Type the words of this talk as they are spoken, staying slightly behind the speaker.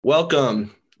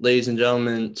Welcome, ladies and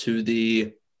gentlemen, to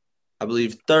the, I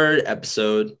believe, third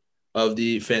episode of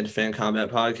the Fan to Fan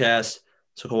Combat podcast.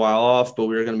 Took a while off, but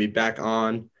we're going to be back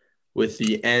on with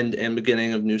the end and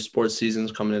beginning of new sports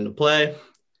seasons coming into play.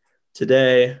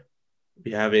 Today,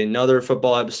 we have another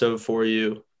football episode for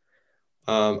you.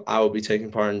 I will be taking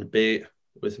part in debate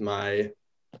with my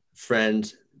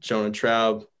friend Jonah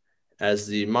Traub as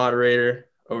the moderator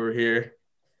over here,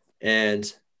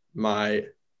 and my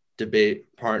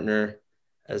debate partner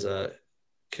as a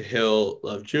Cahill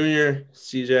Love Jr.,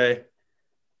 CJ,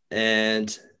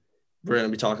 and we're going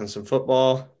to be talking some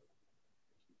football.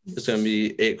 It's going to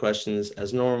be 8 questions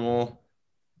as normal,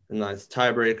 and that's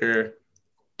tiebreaker.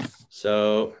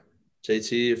 So,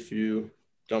 JT, if you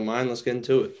don't mind, let's get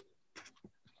into it.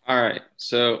 All right.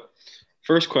 So,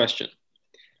 first question.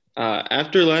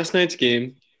 After last night's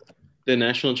game, the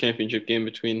national championship game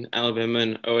between Alabama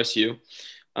and OSU,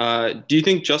 do you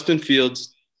think Justin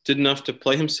Fields did enough to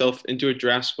play himself into a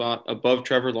draft spot above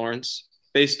Trevor Lawrence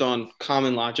based on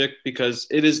common logic? Because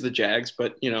it is the Jags,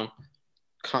 but,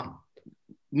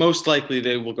 most likely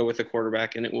they will go with the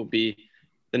quarterback and it will be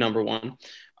the number one.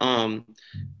 And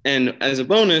as a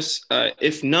bonus,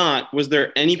 if not, was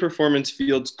there any performance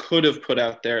Fields could have put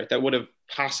out there that would have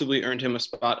possibly earned him a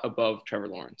spot above Trevor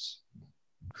Lawrence?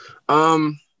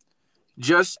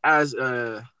 Just as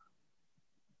a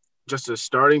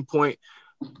starting point,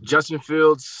 Justin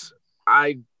Fields,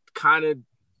 I kind of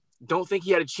don't think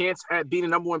he had a chance at being a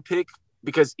number one pick,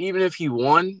 because even if he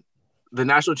won the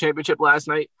national championship last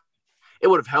night, it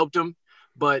would have helped him,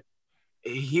 but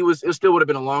it still would have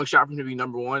been a long shot for him to be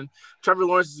number one. Trevor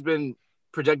Lawrence has been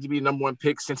projected to be a number one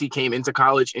pick since he came into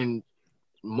college, and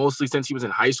mostly since he was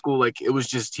in high school. Like, he was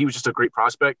just a great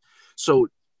prospect. So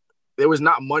there was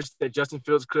not much that Justin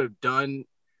Fields could have done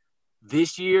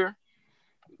this year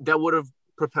that would have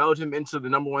propelled him into the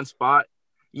number one spot.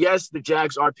 Yes, the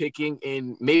Jags are picking,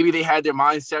 and maybe they had their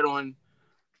mindset on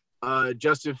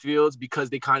Justin Fields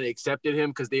because they kind of accepted him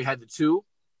because they had the 2.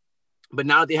 But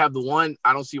now that they have the 1,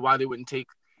 I don't see why they wouldn't take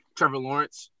Trevor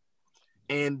Lawrence.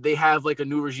 And they have like a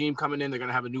new regime coming in. They're going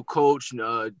to have a new coach,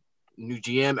 new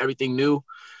GM, everything new,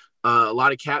 a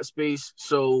lot of cap space.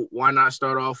 So why not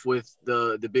start off with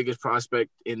the biggest prospect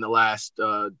in the last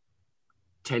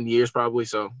 10 years probably.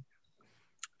 So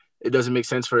it doesn't make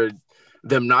sense for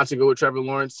them not to go with Trevor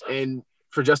Lawrence. And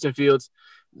for Justin Fields,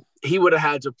 he would have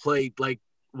had to play like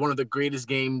one of the greatest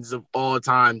games of all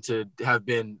time to have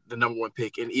been the number one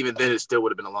pick. And even then, it still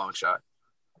would have been a long shot.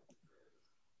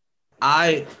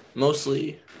 I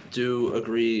mostly do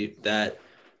agree that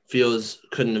Fields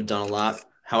couldn't have done a lot.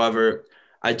 However,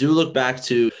 I do look back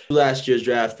to last year's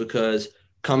draft because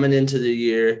coming into the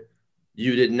year,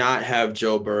 you did not have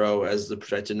Joe Burrow as the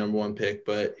projected number one pick,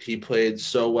 but he played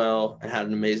so well and had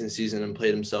an amazing season and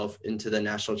played himself into the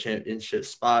national championship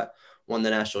spot, won the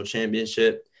national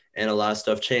championship, and a lot of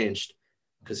stuff changed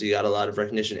because he got a lot of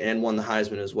recognition and won the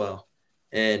Heisman as well.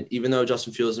 And even though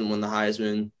Justin Fields didn't win the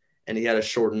Heisman and he had a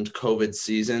shortened COVID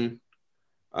season,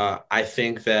 I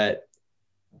think that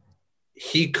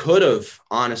he could have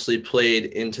honestly played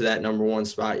into that number one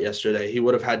spot yesterday. He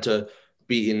would have had to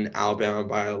beaten Alabama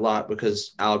by a lot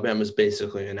because Alabama is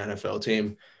basically an NFL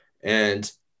team. And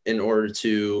in order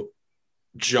to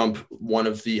jump one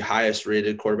of the highest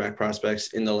rated quarterback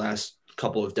prospects in the last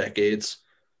couple of decades,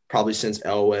 probably since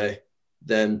Elway,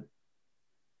 then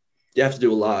you have to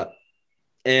do a lot.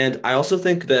 And I also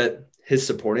think that his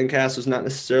supporting cast was not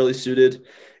necessarily suited,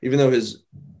 even though his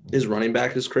running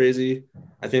back is crazy.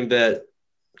 I think that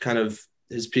kind of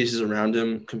his pieces around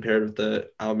him compared with the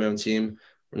Alabama team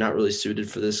were not really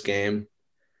suited for this game.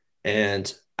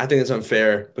 And I think it's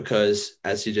unfair because,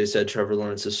 as CJ said, Trevor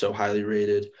Lawrence is so highly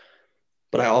rated.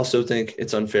 But I also think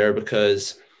it's unfair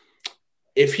because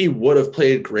if he would have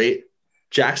played great,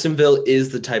 Jacksonville is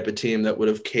the type of team that would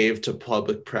have caved to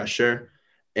public pressure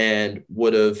and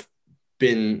would have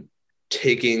been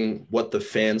taking what the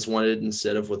fans wanted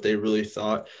instead of what they really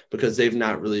thought, because they've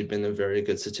not really been a very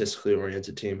good statistically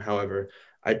oriented team. However,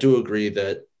 I do agree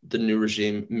that the new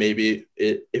regime, maybe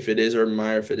if it is Urban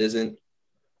Meyer, if it isn't,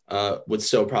 would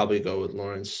still probably go with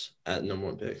Lawrence at number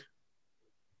one pick.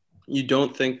 You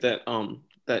don't think that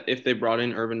that if they brought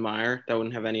in Urban Meyer, that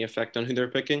wouldn't have any effect on who they're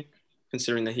picking,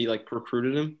 considering that he like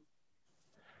recruited him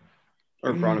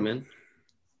or brought him in?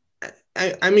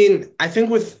 I mean, I think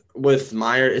with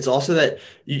Meyer, it's also that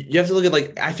you have to look at,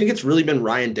 like, I think it's really been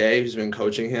Ryan Day who's been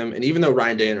coaching him. And even though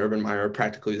Ryan Day and Urban Meyer are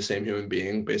practically the same human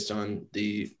being based on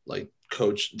the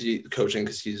coaching,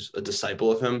 because he's a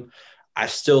disciple of him, I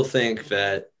still think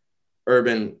that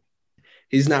Urban,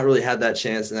 he's not really had that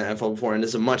chance in the NFL before, and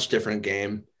it's a much different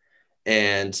game.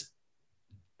 And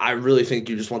I really think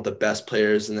you just want the best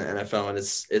players in the NFL, and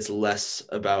it's less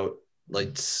about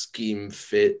like scheme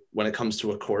fit when it comes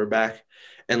to a quarterback.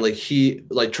 And like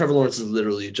Trevor Lawrence is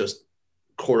literally just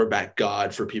quarterback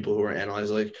god for people who are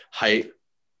analyzing like height,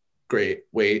 great,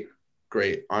 weight,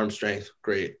 great, arm strength,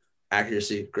 great,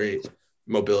 accuracy, great,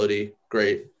 mobility,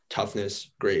 great,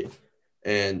 toughness, great.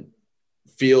 And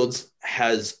Fields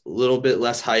has a little bit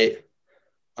less height.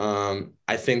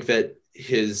 I think that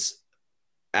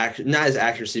not his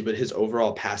accuracy, but his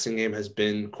overall passing game has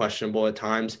been questionable at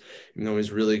times, even though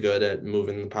he's really good at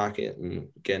moving the pocket and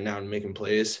getting out and making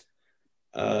plays.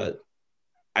 I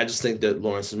just think that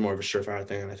Lawrence is more of a surefire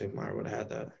thing, and I think Meyer would have had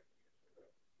that.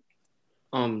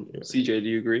 CJ, do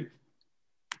you agree?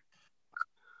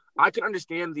 I can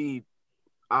understand the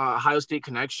Ohio State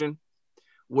connection,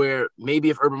 where maybe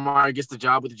if Urban Meyer gets the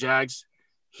job with the Jags,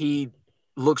 he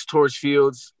looks towards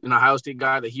Fields, an Ohio State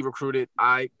guy that he recruited.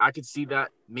 I could see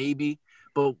that maybe.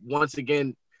 But once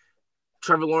again,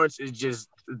 Trevor Lawrence is just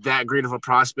that great of a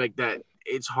prospect that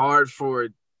it's hard for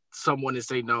someone to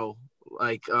say no.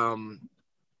 Like,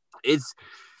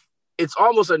 it's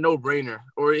almost a no-brainer,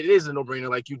 or it is a no-brainer.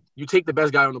 Like, you take the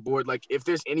best guy on the board. Like, if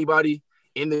there's anybody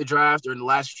in the draft or in the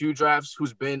last few drafts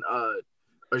who's been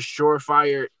a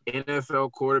surefire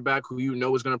NFL quarterback who you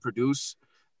know is going to produce,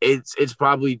 it's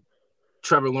probably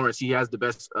Trevor Lawrence. He has the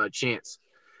best chance.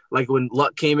 Like when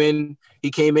Luck came in,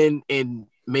 he came in and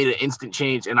made an instant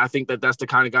change, and I think that that's the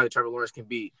kind of guy that Trevor Lawrence can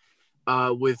be.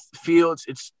 With Fields,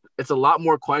 it's a lot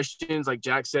more questions. Like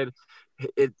Jack said,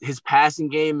 his passing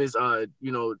game is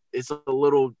it's a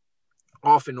little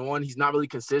off and on. He's not really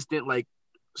consistent. Like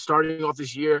starting off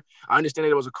this year, I understand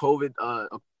that it was a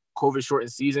COVID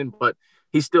shortened season, but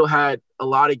he still had a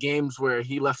lot of games where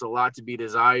he left a lot to be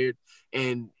desired,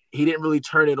 and he didn't really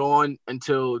turn it on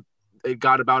until it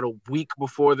got about a week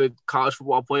before the college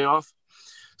football playoff.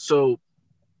 So,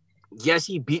 yes,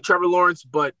 he beat Trevor Lawrence,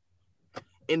 but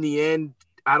in the end,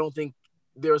 I don't think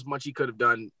there was much he could have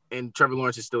done, and Trevor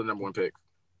Lawrence is still the number one pick.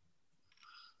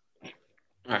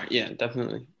 All right, yeah,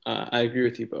 definitely. I agree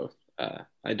with you both.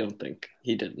 I don't think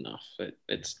he did enough.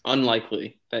 It's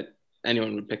unlikely that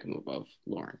anyone would pick him above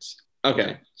Lawrence.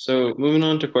 Okay, so moving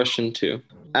on to question 2.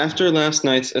 After last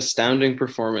night's astounding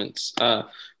performance,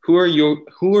 who are you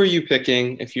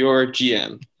picking if you're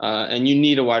GM and you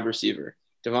need a wide receiver?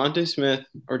 DeVonta Smith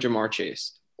or Jamar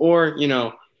Chase? Or,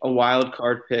 a wild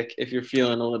card pick if you're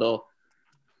feeling a little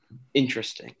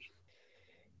interesting.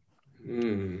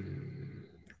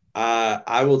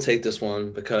 I will take this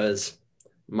one because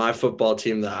my football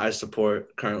team that I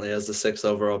support currently has the 6th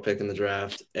overall pick in the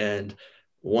draft, and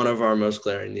one of our most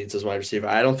glaring needs is wide receiver.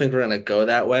 I don't think we're going to go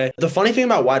that way. The funny thing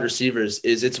about wide receivers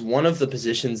is it's one of the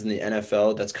positions in the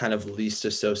NFL that's kind of least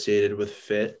associated with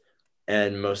fit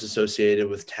and most associated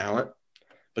with talent,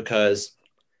 because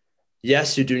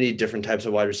yes, you do need different types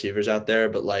of wide receivers out there,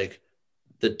 but like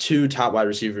the 2 top wide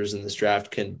receivers in this draft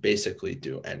can basically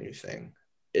do anything.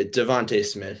 DeVonta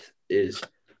Smith is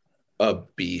a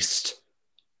beast,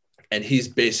 and he's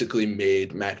basically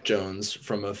made Mac Jones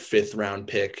from a 5th round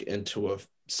pick into a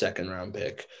 2nd round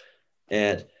pick.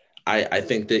 And I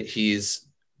think that he's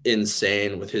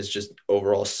insane with his just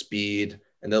overall speed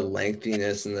and the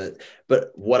lengthiness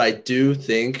but what I do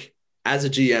think as a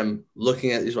GM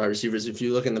looking at these wide receivers, if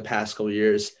you look in the past couple of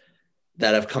years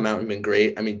that have come out and been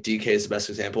great, I mean, DK is the best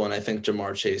example. And I think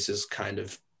Jamar Chase is kind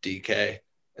of DK,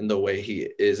 and the way he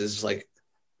is just like,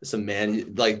 it's a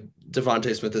man, like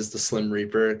DeVonta Smith is the Slim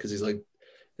Reaper because he's like,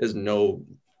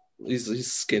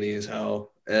 he's skinny as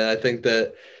hell. And I think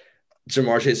that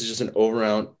Jamar Chase is just an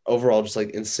overall just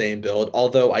like insane build.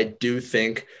 Although I do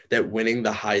think that winning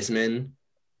the Heisman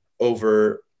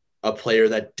over a player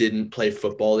that didn't play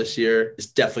football this year is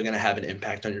definitely going to have an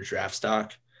impact on your draft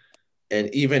stock.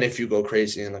 And even if you go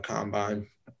crazy in the combine,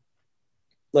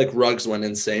 like Ruggs went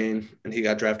insane and he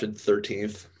got drafted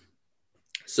 13th.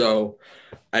 So,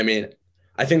 I mean,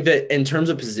 I think that in terms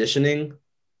of positioning,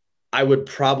 I would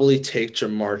probably take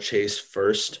Jamar Chase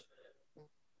first,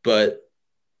 but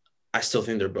I still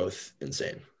think they're both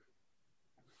insane.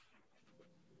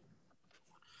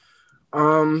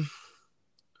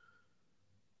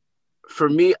 For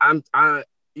me,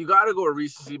 you got to go with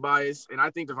recency bias, and I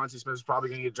think DeVonta Smith is probably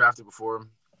going to get drafted before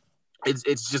him.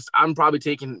 It's just I'm probably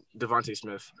taking DeVonta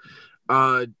Smith.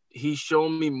 He's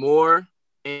shown me more,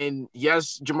 and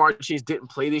yes, Jamar Chase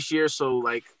didn't play this year, so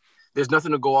like there's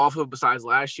nothing to go off of besides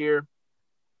last year.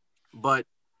 But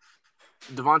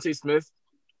DeVonta Smith,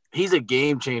 he's a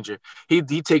game changer. He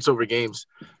takes over games,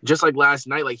 just like last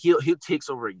night. Like he takes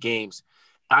over games.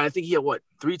 I think he had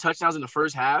 3 touchdowns in the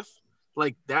first half.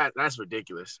 Like that's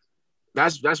ridiculous.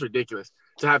 That's ridiculous.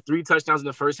 to have 3 touchdowns in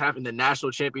the first half in the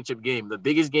national championship game, the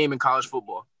biggest game in college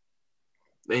football.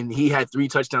 And he had 3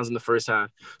 touchdowns in the first half.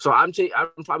 So I'm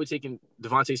probably taking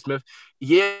DeVonta Smith.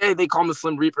 Yeah, they call him the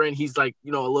Slim Reaper, and he's like, a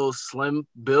little slim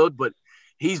build, but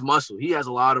he's muscle. He has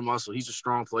a lot of muscle. He's a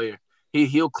strong player.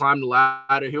 He'll climb the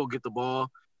ladder. He'll get the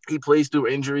ball. He plays through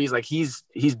injuries. Like, he's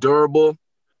durable.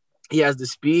 He has the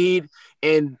speed.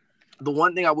 And the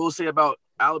one thing I will say about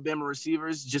Alabama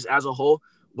receivers, just as a whole,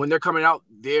 when they're coming out,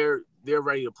 they're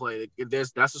ready to play.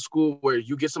 That's a school where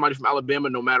you get somebody from Alabama,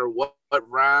 no matter what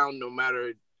round, no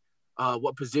matter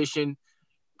what position.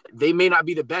 They may not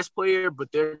be the best player,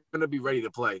 but they're going to be ready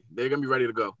to play. They're going to be ready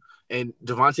to go. And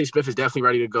DeVonta Smith is definitely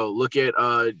ready to go. Look at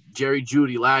Jerry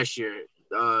Jeudy last year.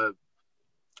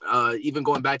 Even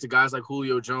going back to guys like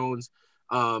Julio Jones.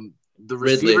 The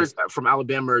receivers from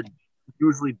Alabama are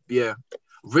usually,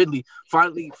 Ridley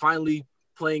finally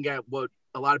playing at what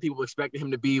a lot of people expected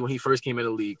him to be when he first came in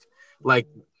the league. Like,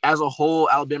 as a whole,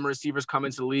 Alabama receivers come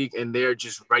into the league and they're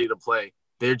just ready to play.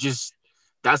 They're just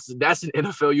that's an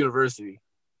NFL university.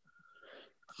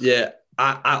 Yeah,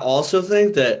 I also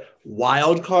think that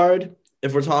wild card,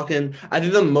 if we're talking, I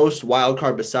think the most wild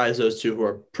card besides those two who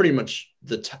are pretty much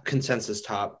the consensus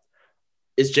top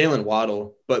is Jalen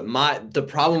Waddle. But the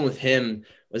problem with him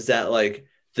was that, like,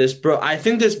 I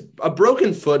think a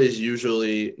broken foot is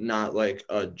usually not like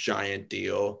a giant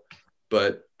deal,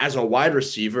 but as a wide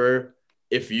receiver,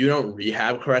 if you don't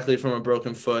rehab correctly from a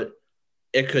broken foot,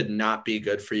 it could not be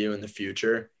good for you in the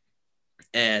future.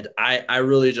 And I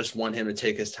really just want him to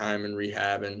take his time in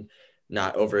rehab and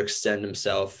not overextend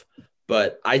himself.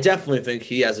 But I definitely think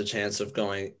he has a chance of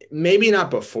going, maybe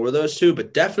not before those two,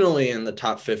 but definitely in the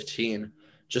top 15,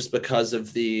 just because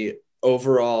of the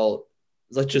overall,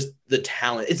 like, just the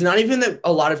talent. It's not even that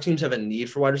a lot of teams have a need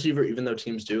for wide receiver, even though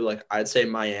teams do. Like, I'd say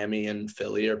Miami and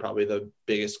Philly are probably the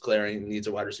biggest glaring needs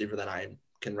of wide receiver that I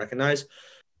can recognize.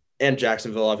 And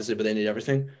Jacksonville, obviously, but they need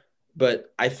everything.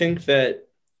 But I think that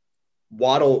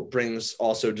Waddle brings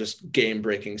also just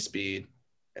game-breaking speed,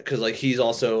 because, like, he's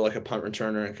also like a punt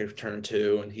returner and kick returner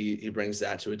too, and he brings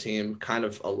that to a team, kind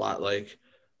of a lot like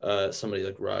somebody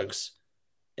like Ruggs.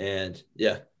 And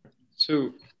yeah.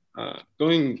 So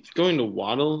going to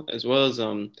Waddle, as well as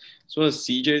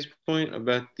CJ's point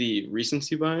about the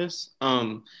recency bias.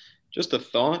 Just a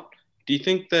thought. Do you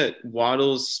think that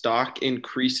Waddle's stock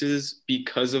increases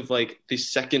because of, like, the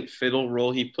second fiddle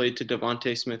role he played to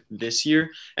DeVonta Smith this year,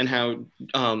 and how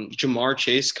Ja'Marr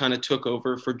Chase kind of took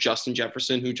over for Justin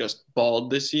Jefferson, who just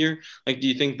balled this year? Like, do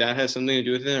you think that has something to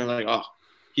do with it? Or like, oh,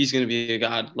 he's going to be a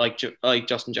god like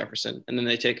Justin Jefferson, and then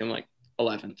they take him like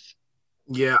 11th?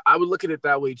 Yeah, I would look at it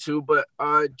that way too. But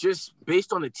just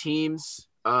based on the teams,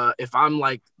 if I'm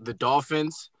like the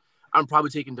Dolphins, I'm probably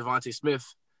taking DeVonta Smith.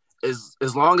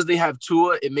 As long as they have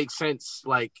Tua, it makes sense.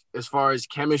 Like, as far as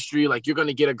chemistry, like, you're going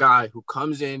to get a guy who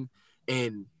comes in,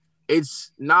 and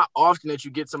it's not often that you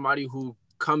get somebody who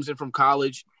comes in from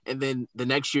college and then the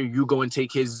next year you go and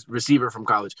take his receiver from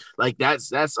college. Like, that's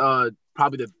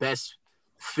probably the best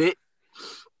fit.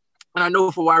 And I know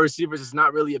for wide receivers, it's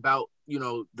not really about,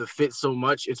 the fit so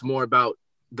much. It's more about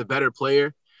the better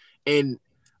player. And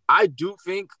I do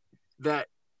think that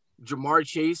Ja'Marr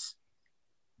Chase,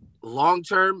 long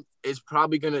term, he's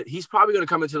probably gonna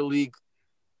come into the league,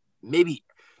 maybe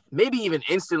even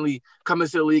instantly come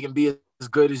into the league and be as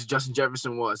good as Justin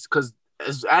Jefferson was. Because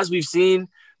as we've seen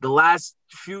the last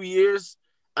few years,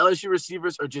 LSU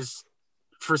receivers are just,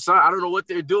 I don't know what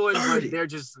they're doing, but they're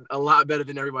just a lot better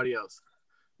than everybody else.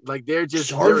 Like, they're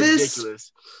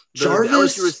ridiculous. The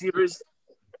LSU receivers,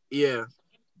 yeah.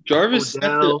 Jarvis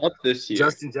stepped it up this year.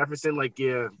 Justin Jefferson,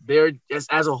 they're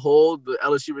as a whole, the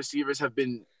LSU receivers have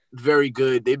been very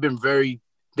good. They've been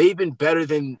better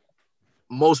than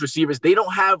most receivers. They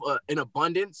don't have an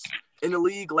abundance in the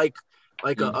league like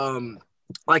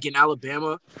in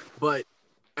Alabama, but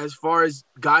as far as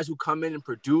guys who come in and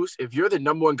produce, if you're the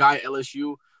number one guy at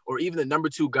LSU or even the number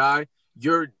 2 guy,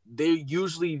 they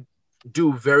usually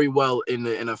do very well in the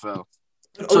NFL.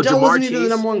 So Odell wasn't even the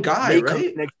number 1 guy,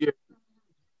 right? Next year.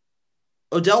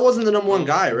 Odell wasn't the number 1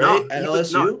 guy, right? At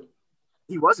LSU?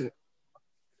 He wasn't.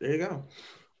 There you go.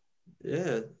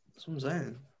 Yeah, that's what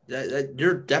I'm saying.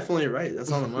 You're definitely right.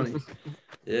 That's on the money.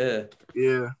 Yeah.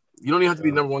 Yeah. You don't even have to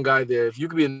be the number 1 guy there. If you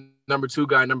could be a number 2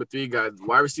 guy, number 3 guy,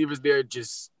 wide receivers there,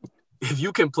 just if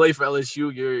you can play for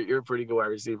LSU, you're a pretty good wide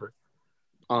receiver.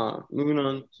 Moving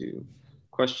on to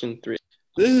question 3.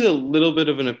 This is a little bit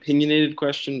of an opinionated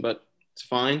question, but it's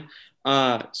fine.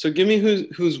 So give me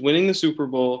who's winning the Super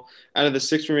Bowl out of the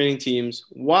 6 remaining teams,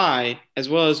 why, as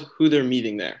well as who they're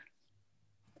meeting there.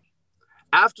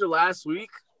 After last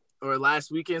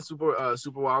weekend,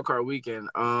 Super Wild Card weekend,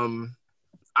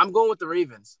 I'm going with the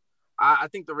Ravens. I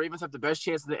think the Ravens have the best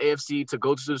chance in the AFC to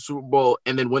go to the Super Bowl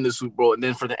and then win the Super Bowl. And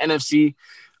then for the NFC,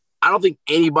 I don't think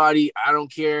anybody, I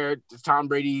don't care if Tom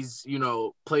Brady's,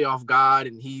 playoff god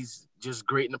and he's just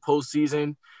great in the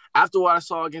postseason. After what I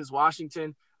saw against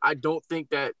Washington, I don't think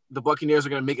that the Buccaneers are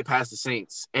going to make it past the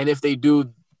Saints. And if they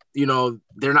do,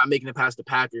 they're not making it past the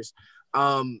Packers.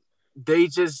 They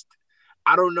just,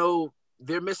 I don't know.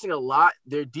 They're missing a lot.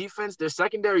 Their defense, their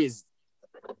secondary is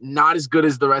not as good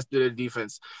as the rest of their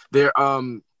defense. Their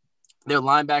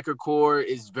linebacker core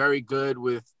is very good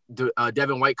with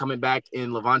Devin White coming back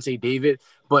and Levante David,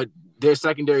 but their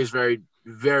secondary is very,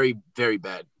 very, very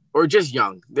bad. Or just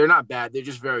young. They're not bad. They're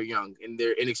just very young and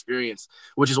they're inexperienced,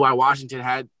 which is why Washington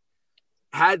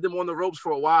had them on the ropes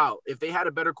for a while. If they had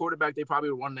a better quarterback, they probably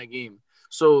would have won that game.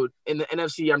 So in the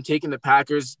NFC, I'm taking the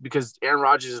Packers because Aaron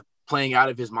Rodgers is playing out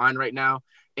of his mind right now,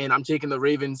 and I'm taking the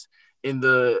Ravens in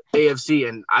the AFC,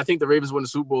 and I think the Ravens win the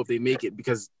Super Bowl if they make it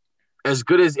because as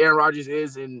good as Aaron Rodgers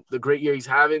is and the great year he's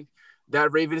having,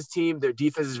 that Ravens team, their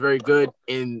defense is very good,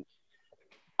 and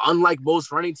unlike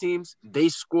most running teams, they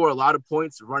score a lot of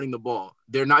points running the ball.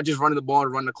 They're not just running the ball to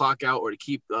run the clock out or to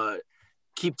keep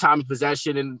time of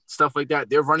possession and stuff like that.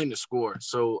 They're running to score.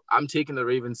 So I'm taking the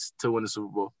Ravens to win the Super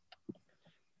Bowl.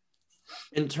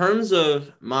 In terms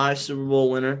of my Super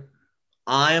Bowl winner,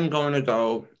 I am going to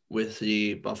go with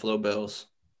the Buffalo Bills.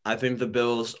 I think the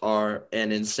Bills are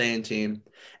an insane team.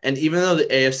 And even though the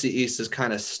AFC East is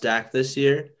kind of stacked this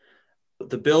year,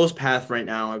 the Bills' path right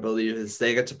now, I believe, is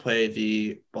they get to play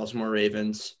the Baltimore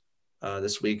Ravens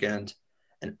this weekend.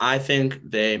 And I think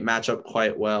they match up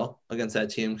quite well against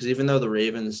that team because even though the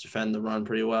Ravens defend the run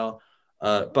pretty well,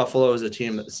 Buffalo is a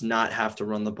team that does not have to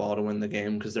run the ball to win the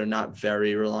game because they're not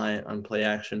very reliant on play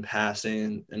action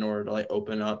passing in order to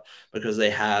open up because they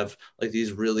have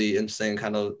these really insane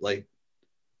kind of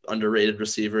underrated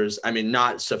receivers. I mean,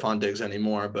 not Stephon Diggs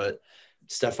anymore, but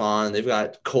Stephon. They've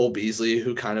got Cole Beasley,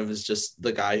 who kind of is just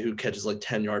the guy who catches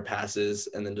 10-yard passes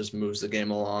and then just moves the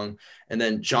game along. And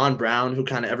then John Brown, who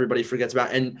kind of everybody forgets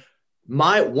about. And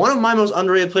one of my most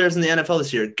underrated players in the NFL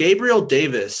this year, Gabriel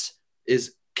Davis,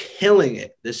 is killing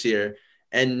it this year.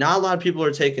 And not a lot of people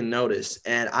are taking notice.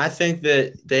 And I think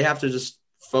that they have to just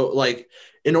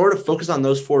in order to focus on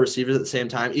those four receivers at the same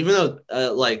time, even though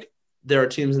there are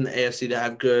teams in the AFC that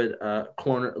have good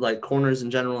corners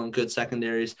in general and good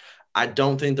secondaries, I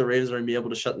don't think the Ravens are going to be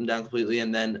able to shut them down completely.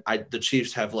 And then the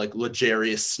Chiefs have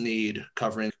L'Jarius Sneed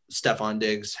covering Stephon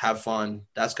Diggs. Have fun.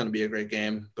 That's going to be a great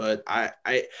game. But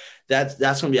that's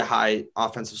going to be a high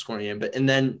offensive scoring game. And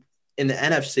then in the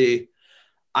NFC,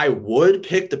 I would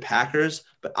pick the Packers,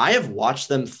 but I have watched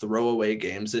them throw away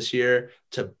games this year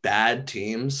to bad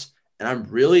teams. And I'm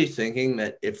really thinking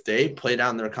that if they play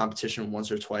down their competition once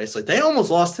or twice, they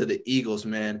almost lost to the Eagles,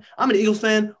 man. I'm an Eagles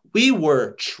fan. We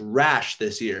were trash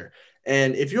this year.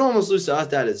 And if you almost lose to us,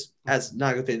 that's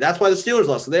not a good thing. That's why the Steelers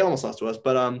lost. So they almost lost to us.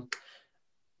 But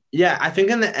yeah, I think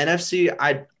in the NFC,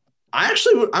 I'm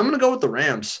going to go with the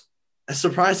Rams. As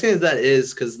surprising as that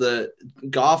is, because the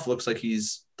Goff looks like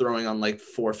he's throwing on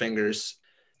four fingers.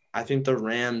 I think the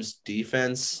Rams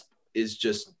defense is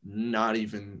just not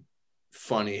even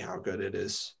funny how good it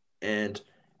is. And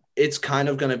it's kind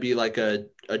of going to be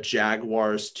a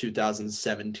Jaguars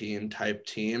 2017 type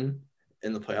team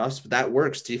in the playoffs, but that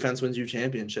works. Defense wins you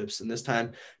championships. And this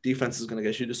time defense is going to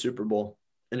get you to Super Bowl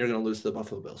and you're going to lose to the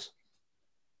Buffalo Bills.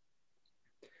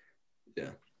 Yeah.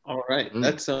 All right.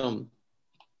 That's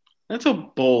a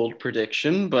bold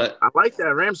prediction, but I like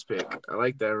that Rams pick.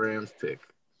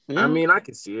 Yeah. I mean, I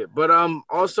can see it, but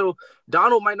also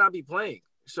Donald might not be playing.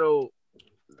 So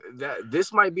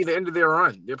this might be the end of their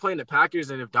run. They're playing the Packers,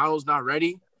 and if Donald's not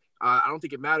ready, I don't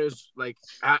think it matters.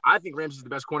 I think Ramsey is the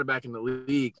best cornerback in the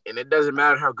league, and it doesn't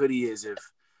matter how good he is if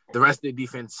the rest of the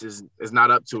defense is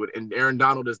not up to it, and Aaron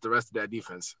Donald is the rest of that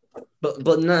defense.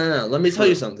 But no. Let me tell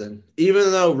you something.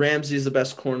 Even though Ramsey is the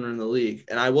best corner in the league,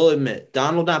 and I will admit,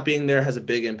 Donald not being there has a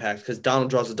big impact because Donald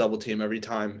draws a double team every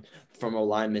time from a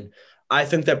lineman. I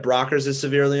think that Brockers is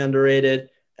severely underrated,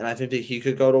 and I think that he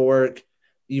could go to work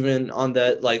even on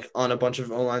that, on a bunch of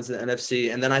O-lines in the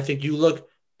NFC. And then I think you look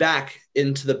back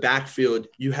into the backfield,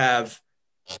 you have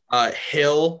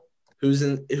Hill, who's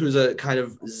a kind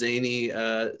of zany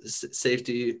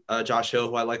safety, Josh Hill,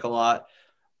 who I like a lot.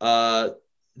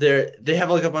 They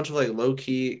have a bunch of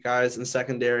low-key guys in the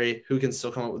secondary who can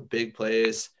still come up with big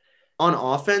plays. On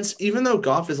offense, even though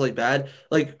Goff is bad,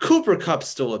 Cooper Kupp's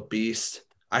still a beast.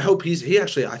 I hope I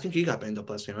think he got banged up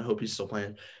last game. I hope he's still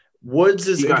playing. Woods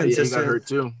is inconsistent. He got hurt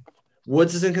too.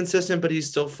 Woods is inconsistent, but he's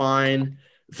still fine.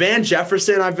 Van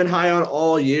Jefferson, I've been high on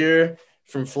all year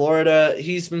from Florida.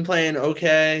 He's been playing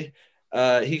okay.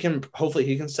 Hopefully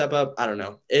he can step up. I don't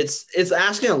know. It's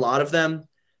asking a lot of them,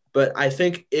 but I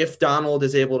think if Donald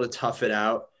is able to tough it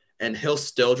out, and he'll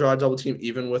still draw a double team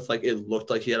even with like it looked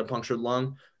like he had a punctured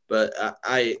lung. But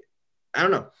I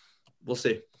don't know. We'll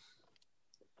see.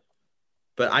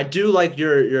 But I do like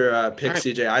your pick, right.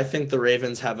 CJ. I think the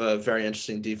Ravens have a very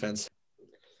interesting defense.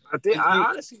 I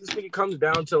honestly just think it comes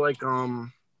down to like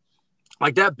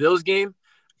that Bills game.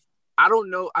 I don't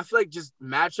know. I feel like just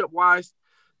matchup wise,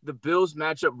 the Bills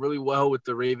match up really well with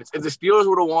the Ravens. If the Steelers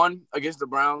would have won against the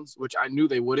Browns, which I knew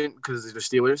they wouldn't because they're the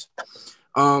Steelers,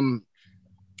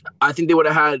 I think they would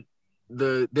have had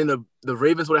the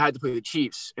Ravens would have had to play the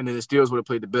Chiefs, and then the Steelers would have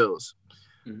played the Bills.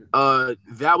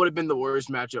 That would have been the worst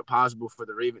matchup possible for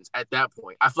the Ravens at that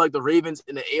point. I feel like the Ravens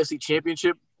in the AFC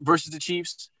Championship versus the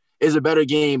Chiefs is a better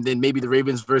game than maybe the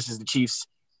Ravens versus the Chiefs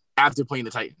after playing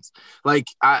the Titans. Like,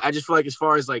 I just feel like as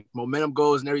far as like momentum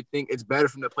goes and everything, it's better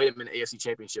for them to play them in the AFC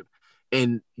Championship.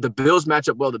 And the Bills match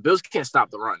up well. The Bills can't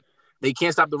stop the run. They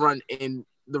can't stop the run, and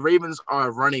the Ravens are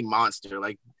a running monster.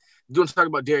 Like, you want to talk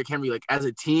about Derrick Henry? Like, as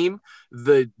a team,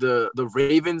 the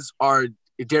Ravens are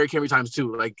Derrick Henry times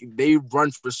two. Like, they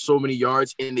run for so many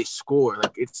yards and they score.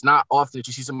 Like, it's not often that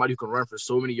you see somebody who can run for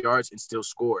so many yards and still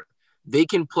score. They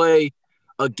can play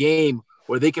a game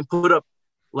where they can put up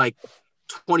like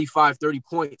 25, 30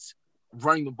 points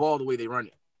running the ball the way they run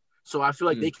it. So I feel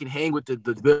like they can hang with the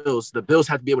Bills. The Bills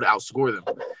have to be able to outscore them.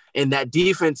 And that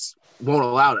defense won't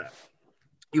allow that.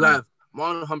 You have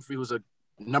Marlon Humphrey, who's a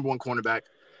number one cornerback,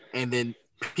 and then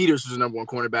Peters, who's a number one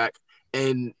cornerback.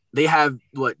 And they have,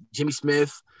 Jimmy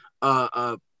Smith,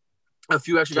 a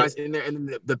few extra guys in there. And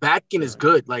then the back end is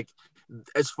good. Like,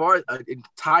 as far as an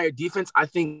entire defense, I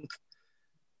think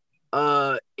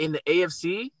in the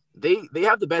AFC, they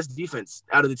have the best defense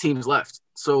out of the teams left.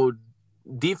 So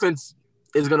defense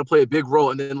is going to play a big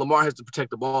role, and then Lamar has to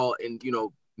protect the ball and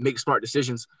make smart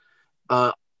decisions,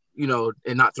 and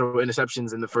not throw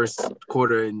interceptions in the first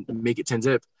quarter and make it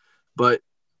 10-zip. But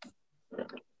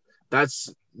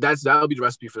that'll be the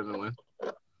recipe for them to win.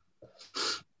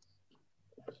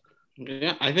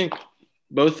 Yeah, I think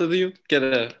both of you get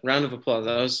a round of applause.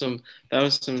 That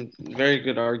was some very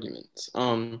good arguments.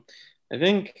 I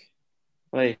think,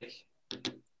 I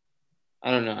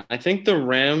don't know. I think the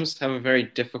Rams have a very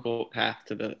difficult path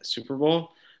to the Super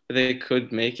Bowl, but they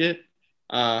could make it.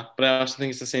 But I also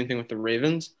think it's the same thing with the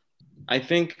Ravens. I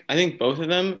think both of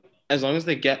them, as long as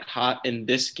they get hot in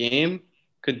this game,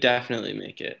 could definitely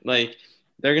make it. Like,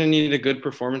 they're going to need a good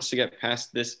performance to get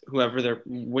past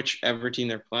whichever team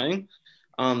they're playing.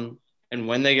 And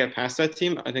when they get past that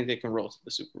team, I think they can roll to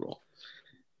the Super Bowl.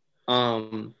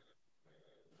 All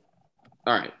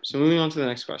right. So moving on to the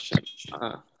next question.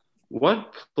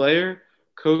 What player,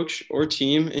 coach, or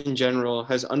team in general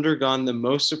has undergone the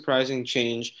most surprising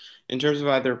change in terms of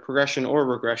either progression or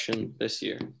regression this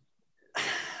year?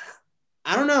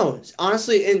 I don't know.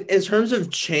 Honestly, in terms of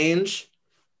change,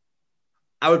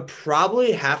 I would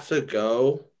probably have to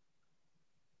go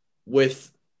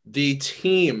with the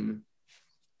team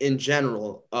in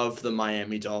general of the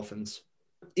Miami Dolphins.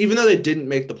 Even though they didn't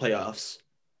make the playoffs,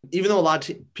 even though a lot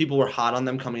of people were hot on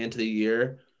them coming into the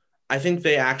year, I think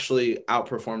they actually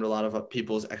outperformed a lot of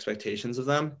people's expectations of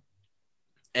them.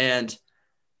 And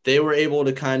they were able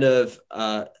to kind of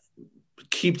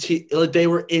they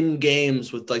were in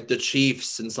games with like the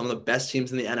Chiefs and some of the best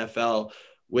teams in the NFL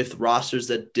with rosters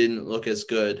that didn't look as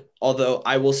good. Although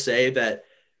I will say that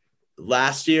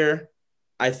last year,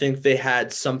 I think they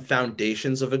had some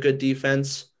foundations of a good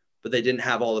defense, but they didn't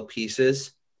have all the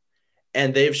pieces.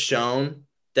 And they've shown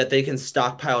that they can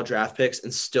stockpile draft picks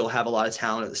and still have a lot of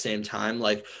talent at the same time.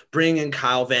 Like bringing in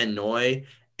Kyle Van Noy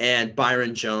and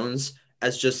Byron Jones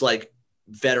as just like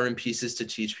veteran pieces to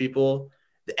teach people.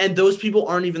 And those people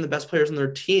aren't even the best players on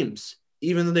their teams,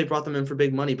 even though they brought them in for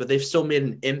big money, but they've still made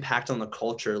an impact on the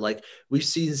culture. Like we've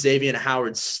seen Xavier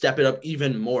Howard step it up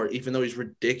even more, even though he's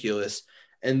ridiculous.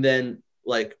 And then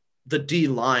like the D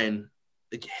line,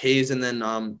 like Hayes and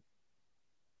then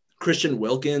Christian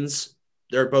Wilkins,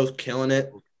 they're both killing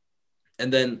it.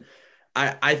 And then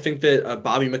I think that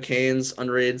Bobby McCain's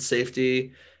underrated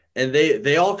safety, and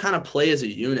they all kind of play as a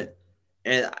unit.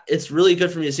 And it's really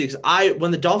good for me to see because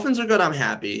when the Dolphins are good, I'm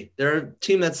happy. They're a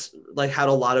team that's like had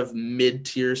a lot of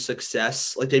mid-tier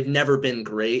success. Like they've never been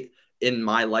great in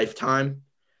my lifetime.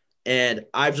 And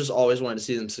I've just always wanted to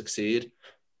see them succeed.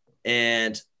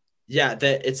 And yeah,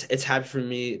 that it's happy for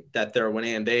me that they're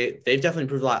winning, and they've definitely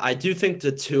improved a lot. I do think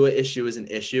the Tua issue is an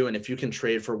issue, and if you can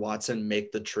trade for Watson,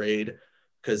 make the trade,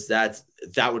 because that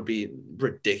would be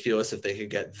ridiculous if they could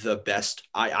get the best.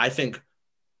 I think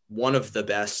one of the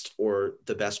best or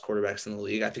the best quarterbacks in the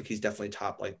league. I think he's definitely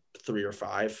top like 3 or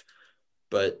 5.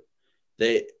 But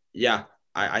I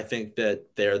think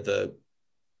that they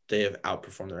have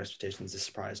outperformed their expectations. This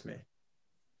surprised me.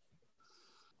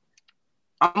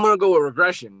 I'm going to go with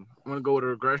regression.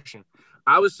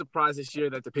 I was surprised this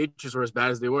year that the Patriots were as bad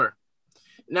as they were.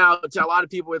 Now, to a lot of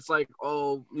people, it's like,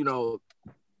 oh,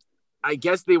 I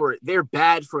guess they're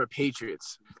bad for a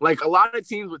Patriots. Like, a lot of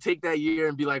teams would take that year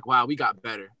and be like, wow, we got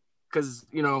better. Because,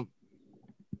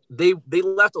 they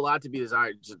left a lot to be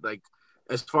desired. Just like,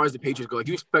 as far as the Patriots go, like,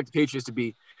 you expect the Patriots to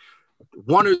be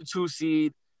 1 or 2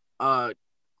 seed,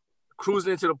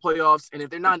 cruising into the playoffs. And if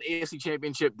they're not an AFC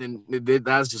championship, then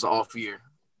that's just off year.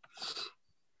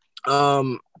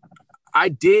 I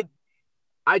did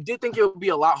think it would be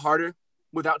a lot harder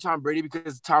without Tom Brady,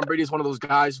 because Tom Brady is one of those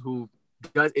guys who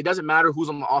it doesn't matter who's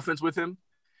on the offense with him.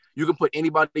 You can put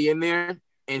anybody in there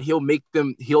and he'll make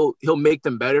them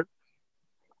better.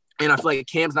 And I feel like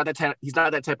Cam's not that type, he's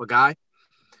not that type of guy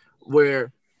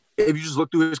where if you just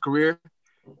look through his career,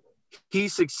 he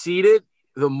succeeded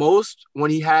the most when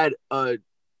he had a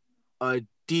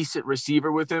decent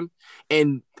receiver with him.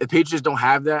 And the Patriots don't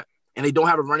have that. And they don't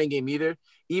have a running game either.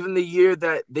 Even the year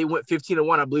that they went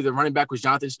 15-1, I believe the running back was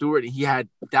Jonathan Stewart, and he had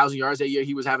 1,000 yards that year.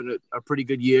 He was having a pretty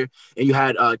good year. And you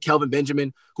had Kelvin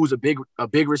Benjamin, who's a big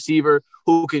receiver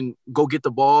who can go get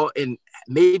the ball. And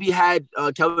maybe had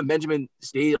Kelvin Benjamin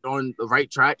stayed on the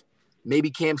right track, maybe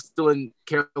Cam's still in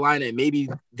Carolina, and maybe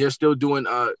they're still doing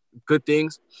good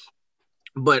things.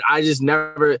 But I just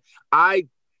never – I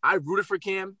rooted for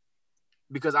Cam,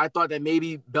 because I thought that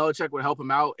maybe Belichick would help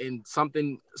him out and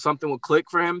something would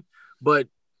click for him. But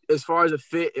as far as a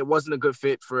fit, it wasn't a good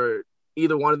fit for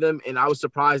either one of them. And I was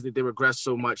surprised that they regressed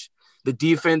so much. The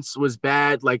defense was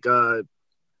bad. Like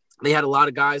they had a lot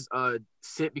of guys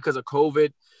sit because of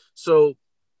COVID. So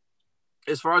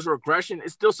as far as regression,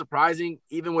 it's still surprising.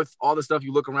 Even with all the stuff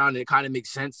you look around and it kind of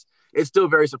makes sense, it's still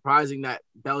very surprising that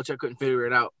Belichick couldn't figure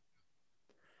it out.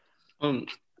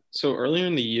 So earlier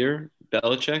in the year,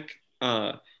 Belichick,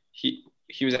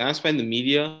 he was asked by the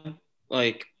media,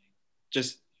 like,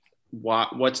 just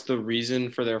what's the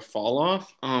reason for their fall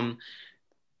off,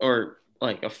 or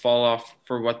like a fall off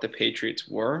for what the Patriots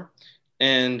were,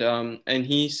 and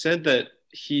he said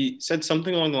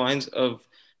something along the lines of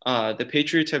the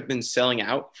Patriots have been selling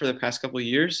out for the past couple of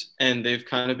years, and they've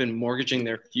kind of been mortgaging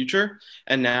their future,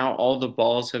 and now all the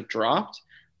balls have dropped.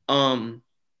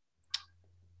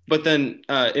 But then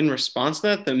in response to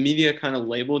that, the media kind of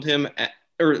labeled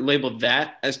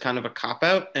that as kind of a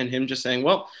cop-out, and him just saying,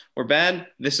 well, we're bad.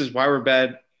 This is why we're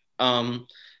bad.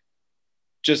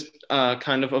 Just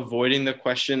kind of avoiding the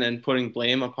question and putting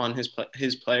blame upon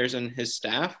his players and his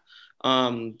staff.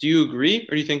 Do you agree,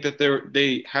 or do you think that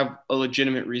they have a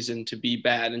legitimate reason to be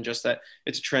bad, and just that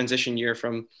it's a transition year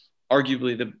from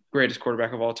arguably the greatest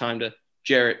quarterback of all time to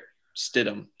Jarrett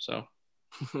Stidham? So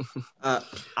I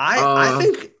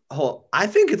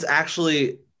think it's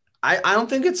actually I don't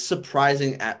think it's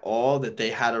surprising at all that they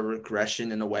had a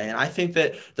regression in a way. And I think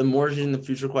that the mortgage in the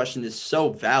future question is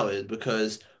so valid,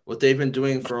 because what they've been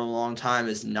doing for a long time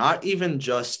is not even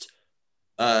just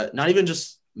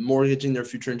mortgaging their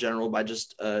future in general by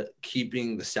just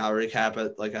keeping the salary cap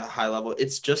at like a high level.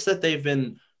 It's just that they've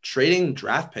been trading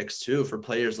draft picks too for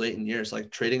players late in years,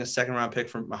 like trading a 2nd-round pick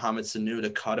from Mohamed Sanu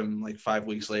to cut him like 5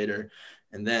 weeks later.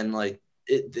 And then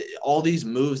all these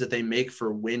moves that they make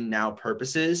for win now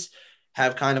purposes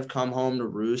have kind of come home to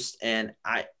roost. And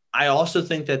I also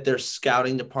think that their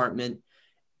scouting department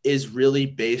is really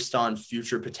based on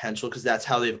future potential, because that's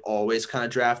how they've always kind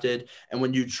of drafted. And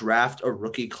when you draft a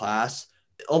rookie class,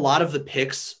 a lot of the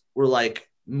picks were like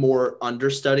more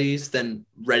understudies than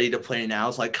ready to play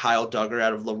nows, like Kyle Duggar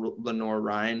out of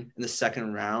Lenoir-Rhyne in the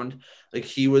 2nd round. Like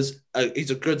he's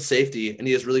a good safety and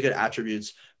he has really good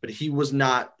attributes, but he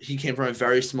came from a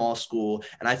very small school.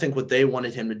 And I think what they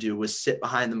wanted him to do was sit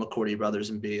behind the McCourty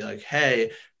brothers and be like,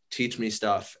 hey, teach me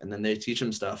stuff. And then they teach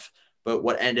him stuff. But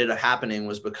what ended up happening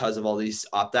was, because of all these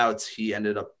opt-outs, he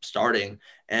ended up starting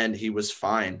and he was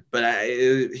fine. But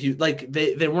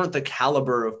they weren't the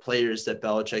caliber of players that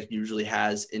Belichick usually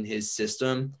has in his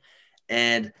system.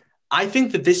 And I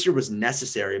think that this year was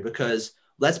necessary, because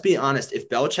let's be honest, if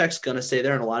Belichick's going to stay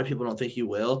there, and a lot of people don't think he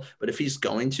will, but if he's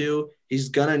going to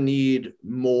need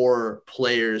more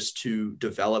players to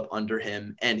develop under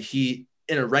him. And in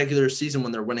a regular season,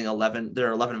 when they're winning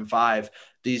 11-5,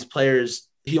 these players,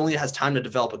 he only has time to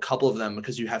develop a couple of them,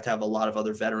 because you have to have a lot of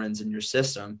other veterans in your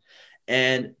system.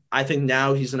 And I think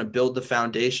now he's going to build the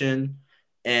foundation,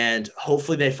 and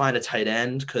hopefully they find a tight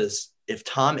end, because if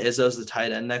Tom Izzo's the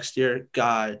tight end next year,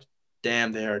 God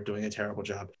damn, they are doing a terrible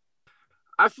job.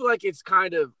 I feel like it's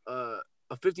kind of a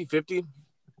 50-50,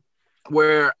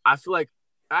 where I feel like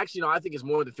Actually, no, I think it's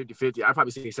more than 50-50. I'd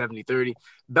probably say 70-30.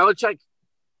 Belichick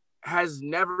has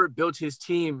never built his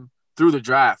team through the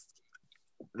draft.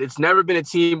 It's never been a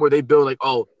team where they build like,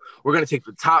 oh, we're going to take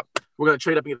the top, we're going to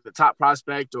trade up and get the top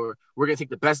prospect, or we're going to take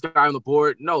the best guy on the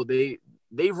board. No, they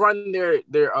run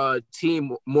their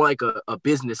team more like a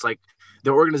business, like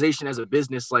their organization as a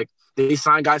business. Like they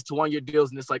sign guys to 1-year deals,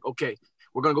 and it's like, okay,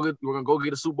 we're gonna go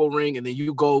get a Super Bowl ring, and then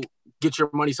you go get your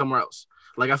money somewhere else.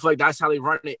 Like I feel like that's how they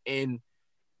run it. And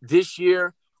this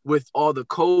year, with all the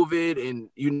COVID and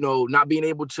not being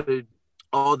able to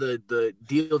all the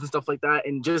deals and stuff like that,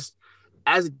 and just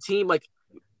as a team, like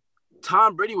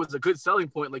Tom Brady was a good selling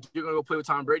point. Like you're gonna go play with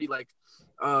Tom Brady. Like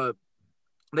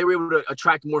they were able to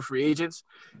attract more free agents,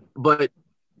 but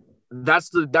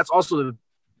that's also the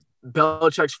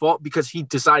Belichick's fault because he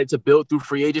decided to build through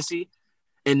free agency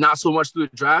and not so much through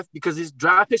the draft, because his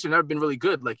draft picks have never been really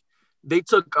good. Like they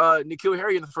took N'Keal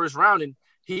Harry in the first round, and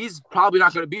he's probably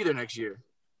not going to be there next year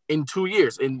in 2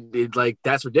 years. And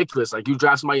that's ridiculous. Like you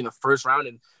draft somebody in the first round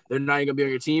and they're not even going to be on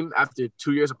your team after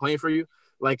 2 years of playing for you.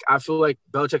 Like I feel like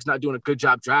Belichick's not doing a good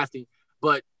job drafting.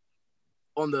 But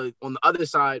on the other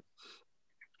side,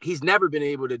 he's never been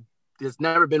able to. It's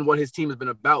never been what his team has been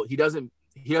about. He doesn't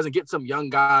get some young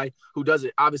guy who does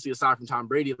it. Obviously, aside from Tom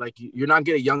Brady, like you're not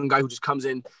getting a young guy who just comes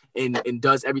in and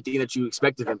does everything that you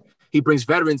expect of him. He brings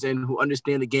veterans in who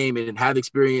understand the game and have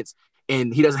experience,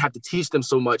 and he doesn't have to teach them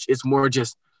so much. It's more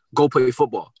just go play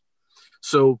football.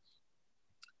 So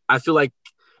I feel like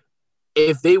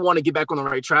if they want to get back on the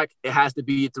right track, it has to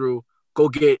be through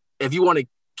if you want to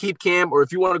keep Cam or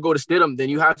if you want to go to Stidham, then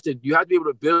you have to be able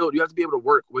to build. You have to be able to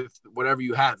work with whatever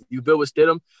you have. If you build with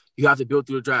Stidham, you have to build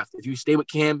through the draft. If you stay with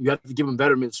Cam, you have to give them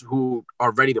veterans who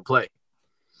are ready to play.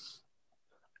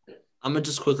 I'm going to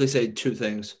just quickly say two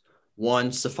things.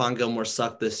 One, Stephon Gilmore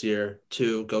sucked this year.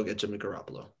 Two, go get Jimmy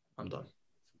Garoppolo. I'm done.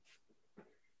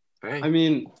 I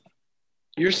mean,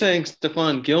 you're saying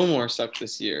Stephon Gilmore sucked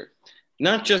this year.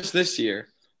 Not just this year,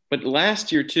 but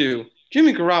last year too.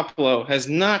 Jimmy Garoppolo has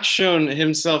not shown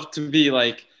himself to be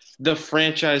like the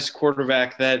franchise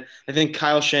quarterback that I think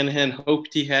Kyle Shanahan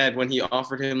hoped he had when he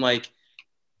offered him like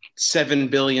 $7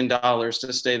 billion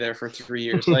to stay there for 3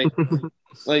 years.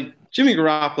 Like Jimmy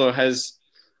Garoppolo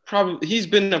he's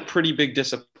been a pretty big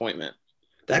disappointment.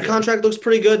 That contract looks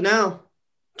pretty good now.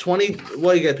 What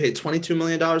you get paid? $22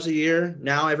 million a year.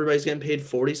 Now everybody's getting paid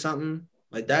 40 something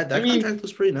like that. That contract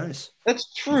looks pretty nice.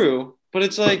 That's true, but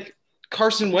it's like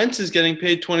Carson Wentz is getting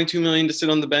paid $22 million to sit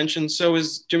on the bench, and so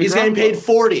is Jimmy. He's getting paid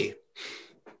 40.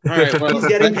 All right, well, he's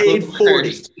getting paid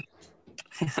 40.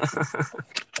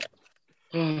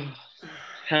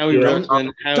 Howie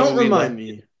Roseman. Don't remind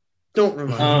me. Don't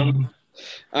remind me.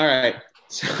 All right.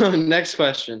 So next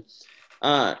question.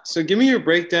 So give me your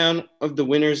breakdown of the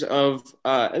winners of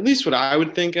at least what I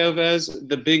would think of as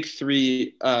the big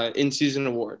three in-season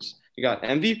awards. You got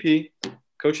MVP,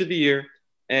 Coach of the Year,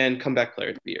 and Comeback Player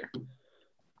of the Year.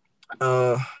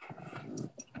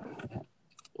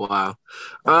 Wow.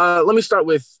 Let me start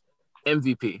with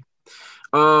MVP.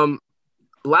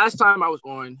 Last time I was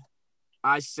on,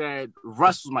 I said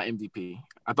Russ was my MVP.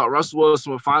 I thought Russell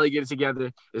Wilson would finally get it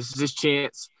together. This is his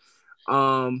chance.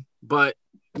 But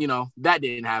that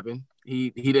didn't happen. He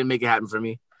didn't make it happen for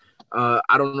me.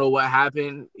 I don't know what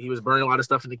happened. He was burning a lot of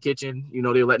stuff in the kitchen. They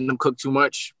were letting him cook too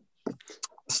much.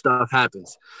 Stuff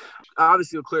happens.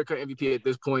 Obviously, a clear-cut MVP at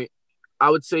this point. I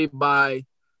would say by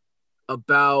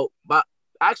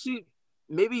actually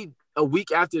maybe a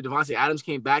week after Devontae Adams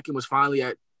came back and was finally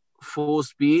at full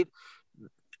speed,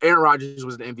 Aaron Rodgers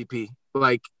was the MVP.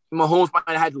 Like Mahomes might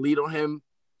have had the lead on him,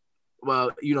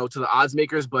 to the odds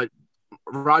makers, but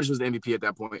Rodgers was the MVP at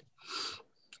that point.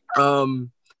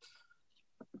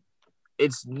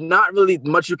 It's not really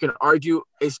much you can argue,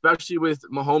 especially with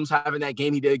Mahomes having that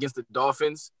game he did against the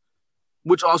Dolphins,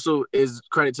 which also is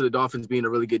credit to the Dolphins being a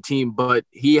really good team, but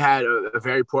he had a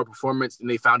very poor performance and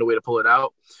they found a way to pull it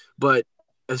out. But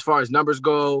as far as numbers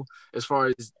go, as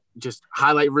far as just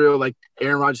highlight reel, like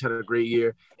Aaron Rodgers had a great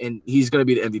year and he's going to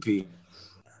be the MVP.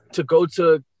 To go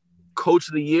to Coach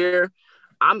of the Year,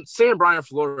 I'm saying Brian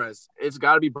Flores. It's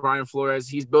got to be Brian Flores.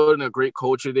 He's building a great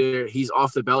culture there. He's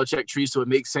off the Belichick tree, so it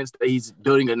makes sense that he's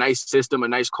building a nice system, a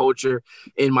nice culture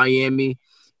in Miami.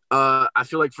 I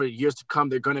feel like for years to come,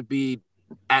 they're going to be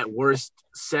at worst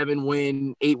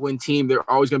 7-win, 8-win team. They're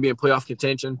always going to be in playoff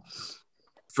contention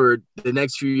for the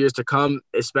next few years to come,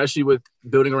 especially with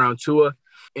building around Tua.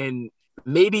 And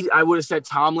maybe I would have said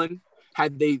Tomlin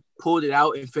had they pulled it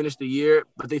out and finished the year,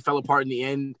 but they fell apart in the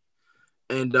end.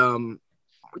 And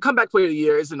comeback player of the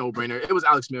year is a no-brainer. It was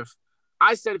Alex Smith.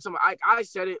 I said it to him. I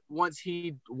said it once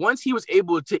he was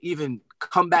able to even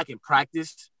come back and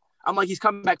practice. I'm like, he's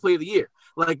comeback player of the year.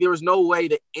 Like, there was no way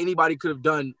that anybody could have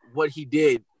done what he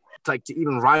did to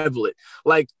even rival it.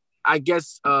 Like, I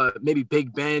guess maybe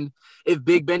Big Ben. If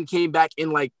Big Ben came back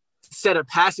and like set a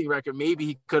passing record, maybe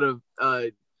he could have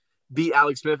beat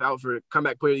Alex Smith out for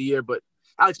comeback player of the year. But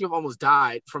Alex Smith almost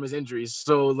died from his injuries.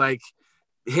 So like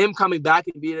him coming back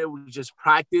and being able to just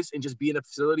practice and just be in a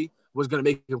facility was going to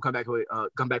make him comeback player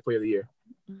of the year.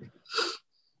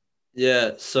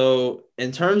 Yeah. So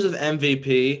in terms of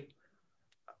MVP,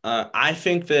 I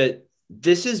think that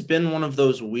this has been one of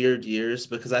those weird years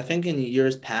because I think in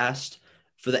years past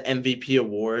for the MVP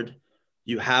award,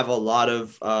 you have a lot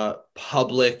of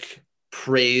public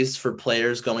praise for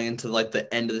players going into like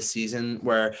the end of the season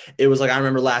where it was like, I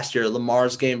remember last year,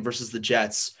 Lamar's game versus the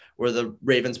Jets, where the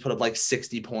Ravens put up like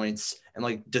 60 points and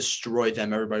like destroyed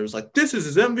them. Everybody was like, this is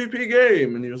his MVP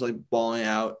game. And he was like balling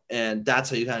out. And that's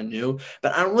how you kind of knew.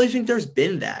 But I don't really think there's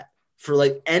been that for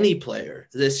like any player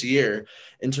this year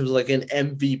in terms of like an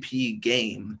MVP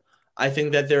game. I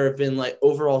think that there have been like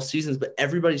overall seasons, but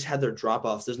everybody's had their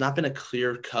drop-offs. There's not been a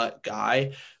clear-cut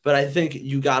guy, but I think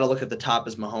you got to look at the top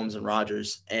as Mahomes and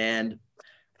Rodgers. And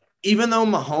even though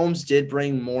Mahomes did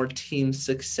bring more team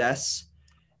success,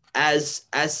 as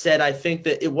said, I think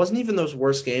that it wasn't even those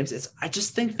worst games. I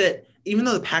just think that even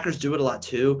though the Packers do it a lot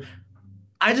too,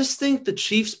 I just think the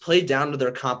Chiefs played down to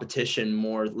their competition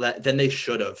more than they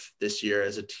should have this year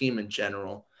as a team in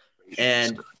general.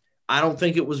 And I don't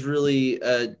think it was really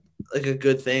like a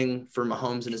good thing for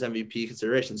Mahomes and his MVP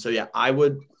consideration. So yeah, I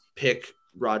would pick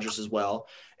Rodgers as well.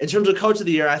 In terms of coach of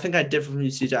the year, I think I'd differ from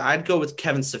you, CJ. I'd go with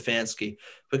Kevin Stefanski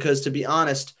because, to be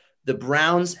honest, the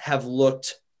Browns have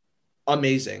looked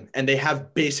amazing and they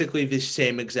have basically the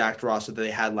same exact roster that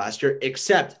they had last year,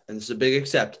 except, and this is a big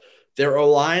except, their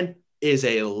O-line is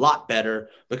a lot better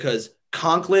because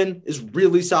Conklin is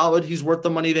really solid. He's worth the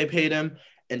money they paid him.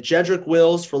 And Jedrick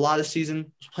Wills for a lot of the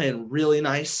season was playing really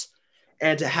nice.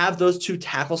 And to have those two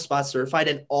tackle spots certified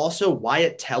and also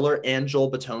Wyatt Teller and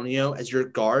Joel Bitonio as your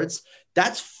guards,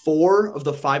 that's 4 of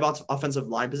the 5 offensive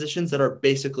line positions that are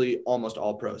basically almost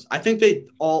all pros. I think they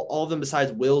all of them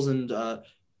besides Wills and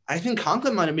I think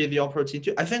Conklin might have made the all-pro team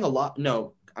too. I think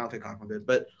no, I don't think Conklin did,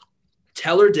 but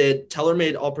Teller did. Teller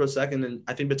made all-pro second, and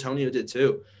I think Bitonio did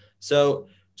too. So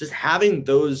just having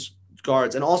those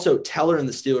guards, and also Teller in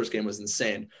the Steelers game was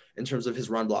insane in terms of his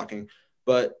run blocking.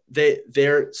 But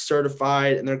they're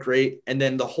certified and they're great, and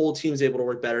then the whole team's able to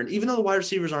work better. And even though the wide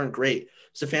receivers aren't great,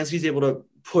 Stefanski's able to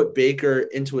put Baker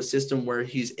into a system where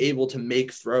he's able to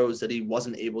make throws that he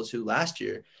wasn't able to last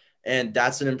year. And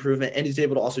that's an improvement. And he's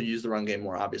able to also use the run game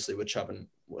more, obviously, with Chubb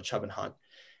and Hunt.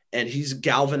 And he's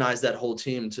galvanized that whole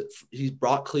team. He's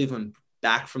brought Cleveland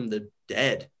back from the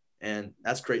dead, and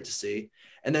that's great to see.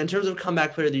 And then in terms of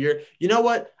comeback player of the year, you know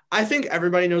what? I think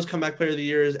everybody knows comeback player of the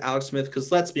year is Alex Smith because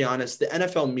let's be honest, the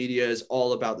NFL media is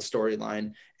all about the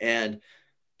storyline, and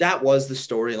that was the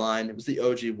storyline. It was the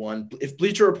OG one. If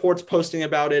Bleacher Report's posting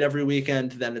about it every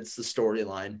weekend, then it's the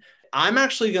storyline. I'm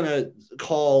actually going to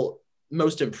call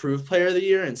most improved player of the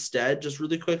year instead, just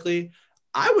really quickly.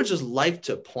 I would just like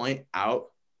to point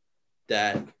out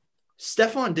that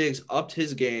Stephon Diggs upped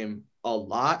his game a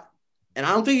lot. And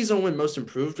I don't think he's going to win most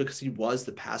improved because he was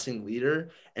the passing leader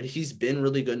and he's been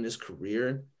really good in his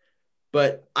career.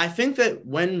 But I think that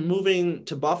when moving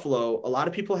to Buffalo, a lot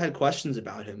of people had questions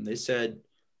about him. They said,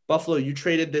 Buffalo, you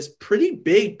traded this pretty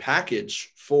big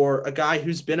package for a guy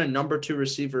who's been a number 2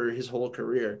 receiver his whole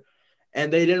career.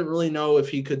 And they didn't really know if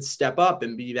he could step up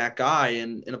and be that guy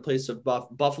in a place of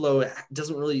Buffalo. It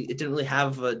didn't really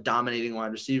have a dominating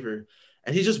wide receiver.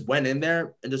 And he just went in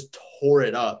there and just tore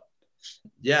it up.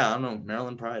 Yeah, I don't know,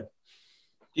 Maryland pride.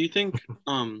 Do you think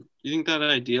that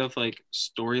idea of like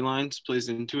storylines plays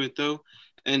into it though?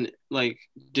 And like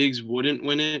Diggs wouldn't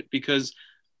win it because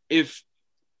if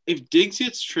Diggs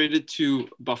gets traded to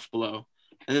Buffalo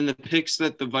and then the picks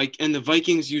that the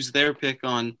Vikings use their pick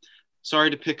on,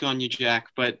 sorry to pick on you, Jack,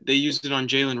 but they used it on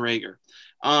Jalen Reagor.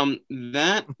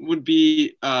 That would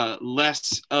be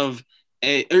less of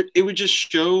it would just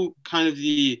show kind of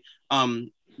the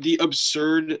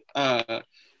absurd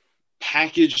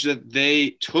package that they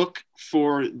took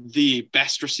for the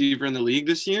best receiver in the league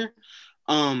this year.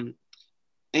 But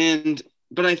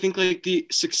I think like the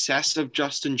success of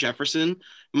Justin Jefferson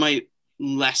might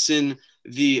lessen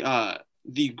the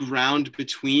ground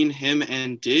between him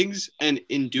and Diggs, and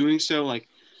in doing so, like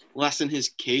lessen his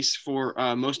case for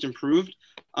most improved.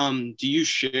 Do you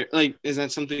share, like, is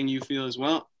that something you feel as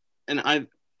well? And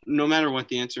no matter what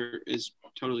the answer is,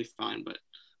 totally fine, but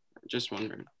just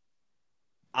wondering.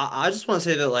 I just want to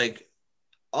say that, like,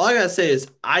 all I gotta say is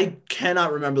I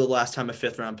cannot remember the last time a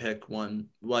 5th round pick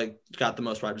got the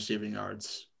most wide receiving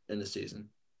yards in the season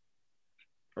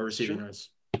or receiving yards.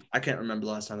 I can't remember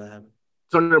the last time that happened.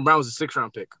 Antonio Brown was a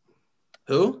 6th-round pick.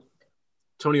 Who?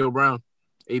 Antonio Brown,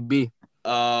 AB.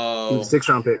 Oh, he was a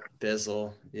 6th-round pick.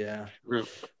 Bizzle, yeah.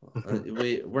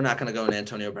 We're not gonna go into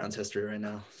Antonio Brown's history right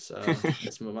now, so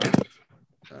let's move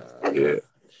on. Yeah,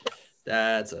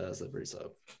 that's a slippery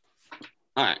slope.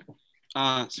 All right.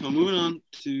 So moving on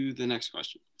to the next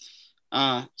question.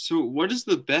 So what is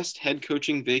the best head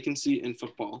coaching vacancy in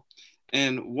football,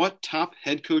 and what top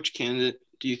head coach candidate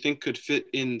do you think could fit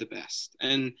in the best?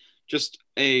 And just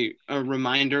a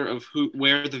reminder of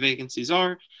where the vacancies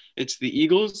are. It's the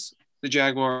Eagles, the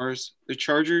Jaguars, the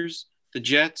Chargers, the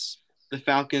Jets, the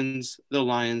Falcons, the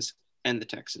Lions, and the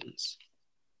Texans.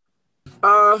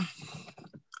 I'm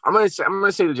gonna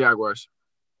say the Jaguars.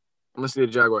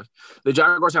 The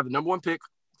Jaguars have the number 1 pick.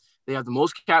 They have the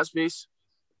most cap space.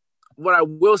 What I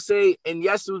will say, and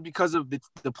yes, it was because of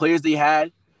the players they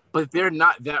had, but they're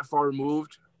not that far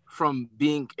removed from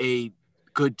being a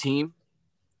good team.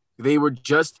 They were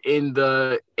just in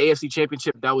the AFC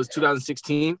Championship. That was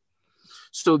 2016.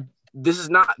 So they're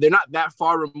not that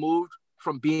far removed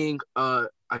from being, I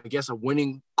guess, a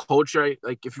winning culture,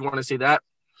 like if you want to say that.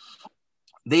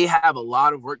 They have a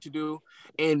lot of work to do.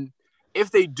 And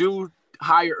if they do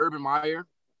hire Urban Meyer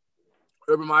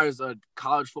is a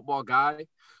college football guy.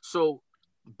 So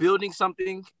building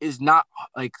something is not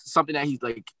like something that he's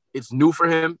like, it's new for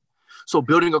him. So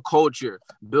building a culture,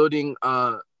 building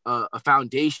a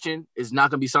foundation is not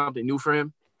going to be something new for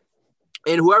him.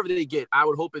 And whoever they get, I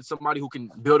would hope it's somebody who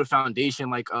can build a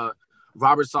foundation like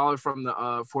Robert Saleh from the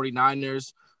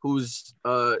 49ers, who's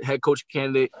a head coach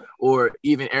candidate, or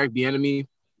even Eric Bieniemy.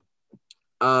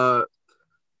 I'm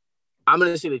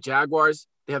going to say the Jaguars.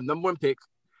 They have number 1 pick.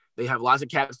 They have lots of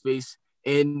cap space,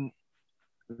 and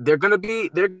they're gonna be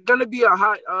a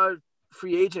hot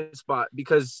free agent spot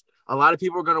because a lot of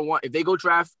people are gonna want, if they go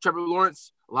draft Trevor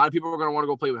Lawrence, a lot of people are gonna want to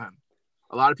go play with him.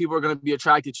 A lot of people are gonna be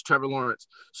attracted to Trevor Lawrence.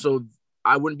 So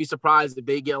I wouldn't be surprised if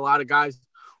they get a lot of guys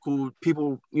who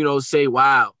people say,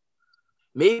 wow,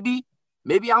 maybe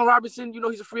Allen Robinson,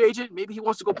 he's a free agent. Maybe he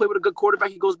wants to go play with a good quarterback.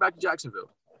 He goes back to Jacksonville.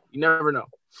 You never know.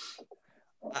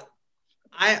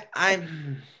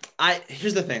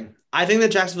 Here's the thing. I think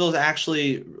that Jacksonville is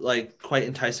actually like quite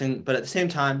enticing, but at the same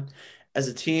time, as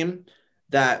a team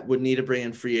that would need to bring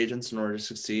in free agents in order to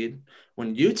succeed,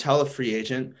 when you tell a free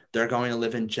agent they're going to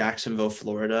live in Jacksonville,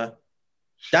 Florida,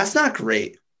 that's not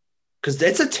great because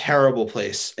it's a terrible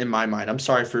place in my mind. I'm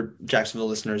sorry for Jacksonville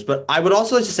listeners, but I would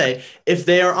also like to say if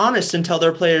they are honest and tell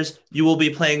their players you will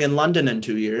be playing in London in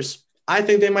 2 years, I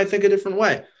think they might think a different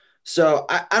way. So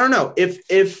I don't know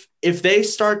if they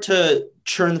start to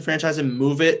churn the franchise and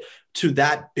move it to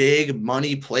that big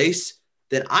money place,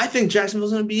 then I think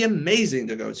Jacksonville's going to be amazing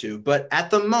to go to. But at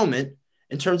the moment,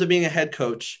 in terms of being a head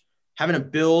coach, having to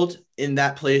build in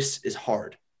that place is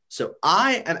hard. So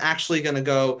I am actually going to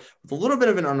go with a little bit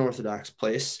of an unorthodox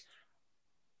place.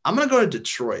 I'm going to go to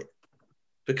Detroit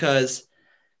because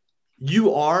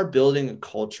you are building a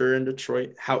culture in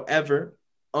Detroit. However,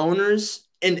 owners,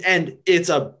 and it's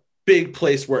a big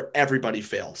place where everybody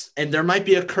fails. And there might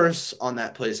be a curse on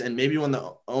that place. And maybe when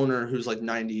the owner who's like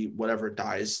 90, whatever,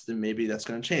 dies, then maybe that's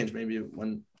going to change. Maybe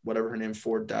when whatever her name,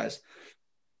 Ford, dies.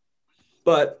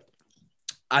 But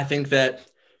I think that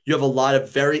you have a lot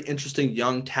of very interesting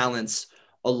young talents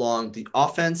along the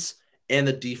offense and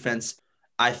the defense.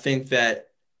 I think that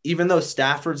even though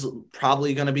Stafford's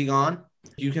probably going to be gone,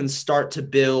 you can start to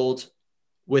build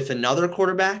with another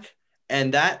quarterback.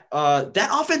 And that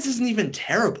offense isn't even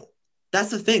terrible.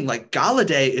 That's the thing. Like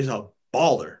Galladay is a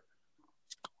baller.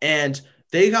 And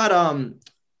they got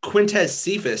Quintez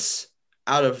Cephas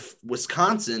out of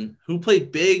Wisconsin, who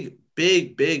played big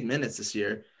minutes this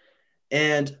year.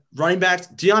 And running back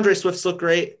DeAndre Swift's looked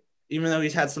great, even though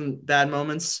he's had some bad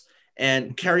moments.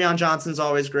 And Kerryon Johnson's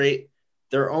always great.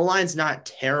 Their O-line's not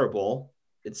terrible.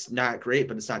 It's not great,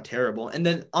 but it's not terrible. And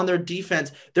then on their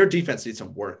defense needs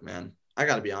some work, man. I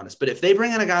got to be honest. But if they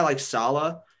bring in a guy like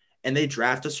Saleh and they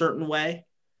draft a certain way,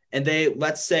 and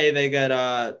let's say they get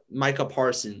Micah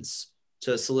Parsons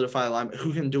to solidify the line,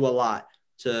 who can do a lot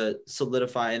to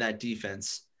solidify in that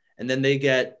defense. And then they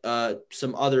get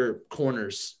some other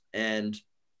corners and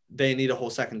they need a whole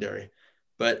secondary.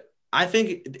 But I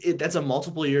think that's a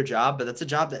multiple-year job, but that's a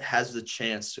job that has the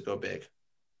chance to go big.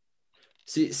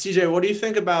 See, CJ, what do you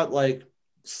think about like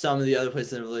some of the other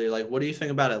places in the league? Like, what do you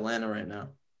think about Atlanta right now?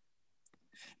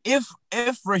 If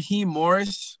Raheem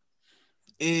Morris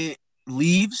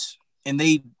leaves and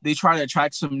they try to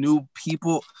attract some new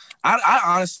people, I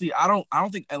honestly I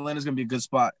don't think Atlanta's gonna be a good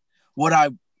spot. What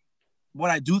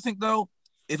I do think though,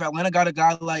 if Atlanta got a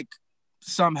guy like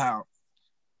somehow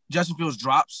Justin Fields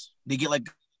drops, they get like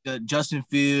Justin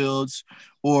Fields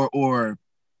or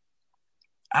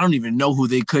I don't even know who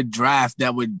they could draft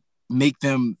that would make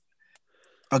them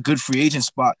a good free agent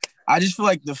spot. I just feel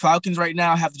like the Falcons right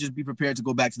now have to just be prepared to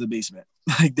go back to the basement.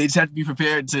 Like they just have to be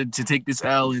prepared to take this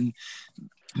L. And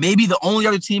maybe the only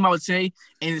other team I would say,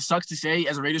 and it sucks to say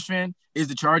as a Raiders fan, is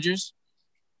the Chargers.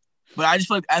 But I just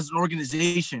feel like as an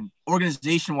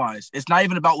organization-wise, it's not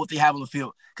even about what they have on the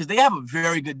field because they have a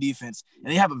very good defense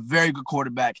and they have a very good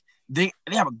quarterback. They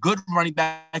have a good running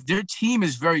back. Their team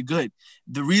is very good.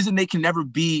 The reason they can never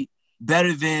be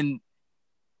better than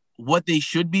what they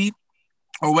should be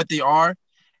or what they are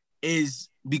is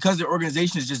because their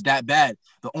organization is just that bad.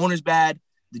 The owner's bad,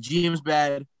 the GM's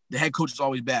bad, the head coach is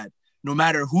always bad. No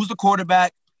matter who's the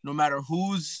quarterback, no matter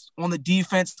who's on the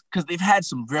defense, because they've had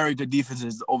some very good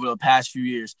defenses over the past few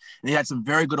years. They had some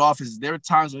very good offenses. There were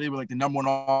times where they were like the number one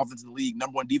offense in the league,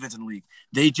 number one defense in the league.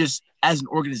 They just, as an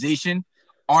organization,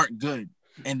 aren't good.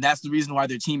 And that's the reason why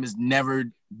their team has never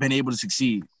been able to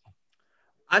succeed.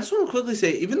 I just want to quickly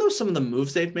say, even though some of the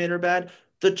moves they've made are bad,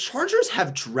 the Chargers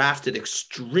have drafted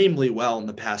extremely well in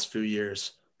the past few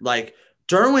years. Like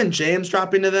Derwin James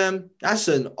dropping to them, that's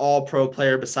an all-pro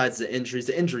player besides the injuries.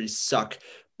 The injuries suck.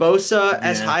 Bosa,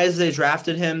 as high as they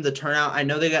drafted him, the turnout, I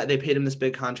know they paid him this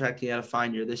big contract. He had a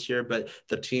fine year this year, but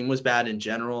the team was bad in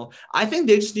general. I think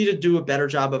they just need to do a better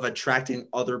job of attracting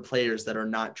other players that are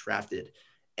not drafted.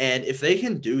 And if they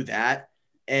can do that,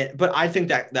 but I think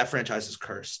that franchise is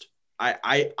cursed.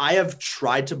 I have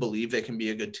tried to believe they can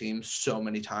be a good team so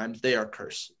many times. They are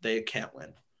cursed. They can't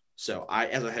win. So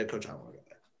as a head coach, I don't want to go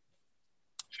there.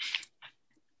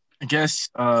 I guess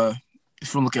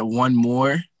if we look at one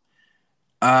more,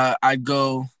 I'd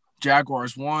go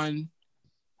Jaguars 1,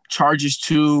 Chargers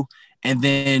 2, and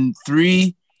then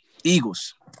 3,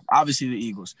 Eagles. Obviously the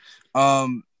Eagles.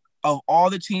 Of all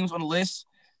the teams on the list,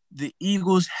 the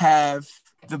Eagles have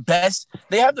the best.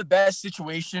 They have the best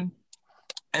situation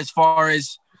as far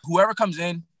as whoever comes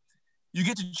in, you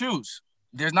get to choose.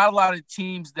 There's not a lot of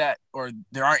teams or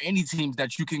there aren't any teams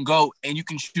that you can go and you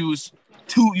can choose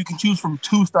from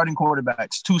two starting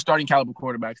caliber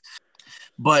quarterbacks.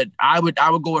 But I would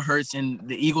go with Hurts, and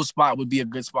the Eagles spot would be a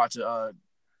good spot to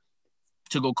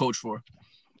go coach for.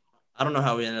 I don't know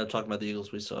how we ended up talking about the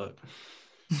Eagles. We suck.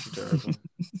 Terrible.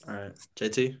 All right,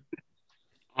 JT.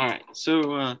 All right,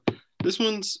 so this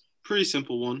one's pretty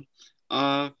simple one.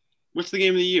 What's the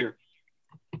game of the year?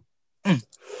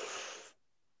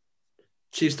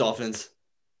 Chiefs Dolphins.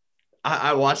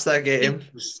 I watched that game.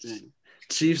 Interesting.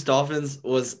 Chiefs Dolphins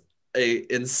was a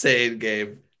insane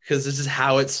game because this is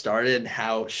how it started and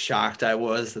how shocked I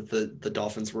was that the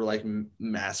Dolphins were like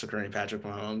massacring Patrick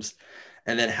Mahomes,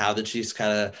 and then how the Chiefs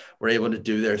kind of were able to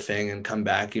do their thing and come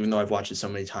back. Even though I've watched it so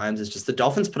many times, it's just the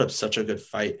Dolphins put up such a good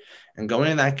fight. And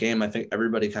going in that game, I think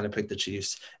everybody kind of picked the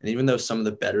Chiefs. And even though some of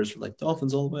the bettors were like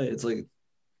Dolphins all the way, it's like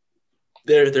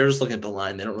they're just looking at the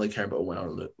line. They don't really care about win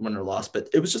or loss. But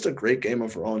it was just a great game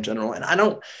overall in general. And I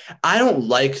don't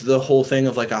like the whole thing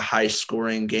of like a high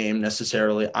scoring game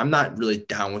necessarily. I'm not really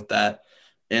down with that.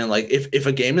 And like if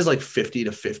a game is like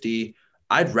 50-50,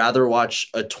 I'd rather watch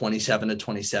a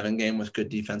 27-27 game with good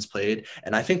defense played.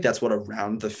 And I think that's what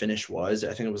around the finish was.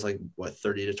 I think it was like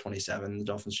 30-27, the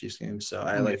Dolphins Chiefs game. So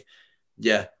that's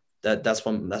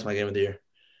my game of the year.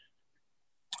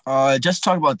 Just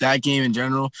talk about that game in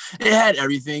general. It had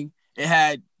everything. It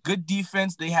had good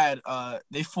defense. They had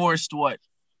they forced 4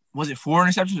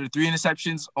 interceptions or 3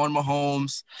 interceptions on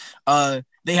Mahomes.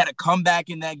 They had a comeback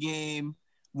in that game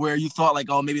where you thought like,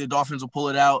 oh, maybe the Dolphins will pull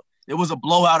it out. It was a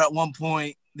blowout at one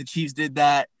point. The Chiefs did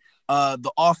that.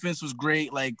 The offense was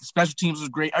great. Like special teams was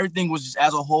great. Everything was just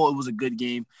as a whole, it was a good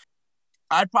game.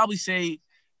 I'd probably say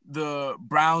the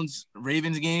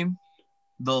Browns-Ravens game,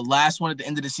 the last one at the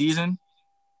end of the season,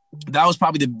 that was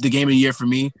probably the game of the year for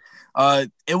me.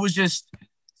 It was just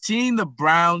seeing the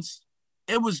Browns.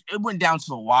 It went down to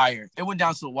the wire.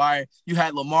 You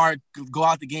had Lamar go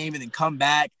out the game and then come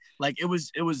back. Like it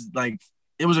was a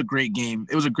great game.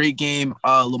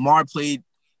 Lamar played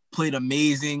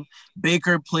amazing.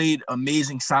 Baker played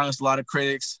amazing, silenced a lot of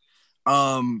critics.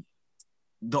 The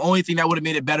only thing that would have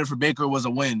made it better for Baker was a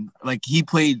win. Like he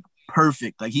played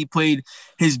perfect. Like he played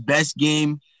his best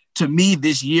game to me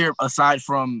this year, aside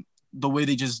from the way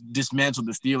they just dismantled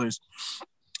the Steelers.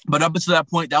 But up until that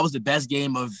point, that was the best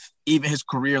game of even his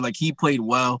career. Like he played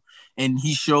well, and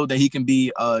he showed that he can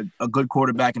be a good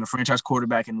quarterback and a franchise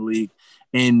quarterback in the league.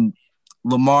 And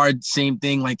Lamar, same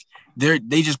thing. Like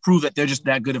they just prove that they're just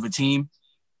that good of a team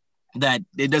that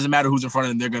it doesn't matter who's in front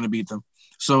of them, they're going to beat them.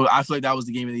 So I feel like that was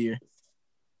the game of the year.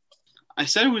 I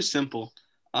said it was simple.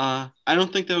 I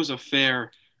don't think that was a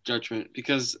fair judgment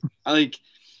because I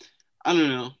don't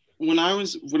know. When I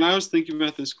was thinking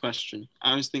about this question,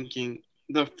 I was thinking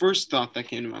the first thought that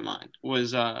came to my mind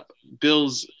was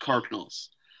Bills Cardinals.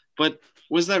 But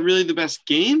was that really the best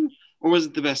game or was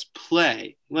it the best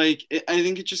play? I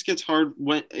think it just gets hard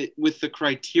with the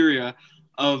criteria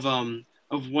of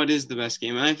what is the best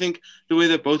game. And I think the way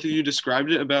that both of you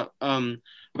described it about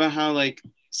how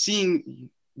seeing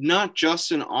not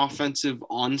just an offensive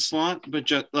onslaught, but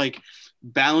just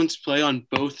balanced play on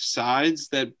both sides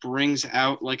that brings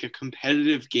out a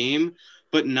competitive game,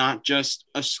 but not just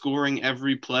a scoring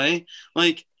every play.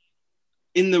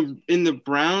 In the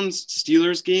Browns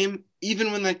Steelers game,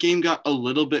 even when that game got a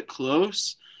little bit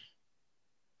close,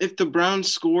 if the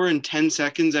Browns score in 10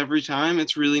 seconds every time,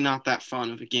 it's really not that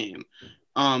fun of a game,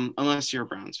 unless you're a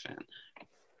Browns fan.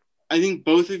 I think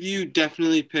both of you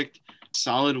definitely picked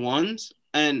solid ones,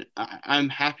 and I'm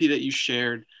happy that you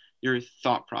shared your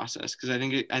thought process because I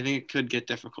think it could get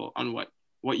difficult on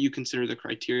what you consider the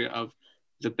criteria of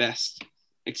the best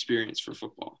experience for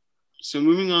football. So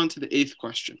moving on to the 8th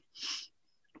question.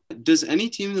 Does any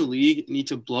team in the league need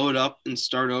to blow it up and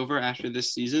start over after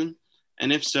this season?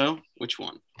 And if so, which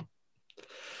one?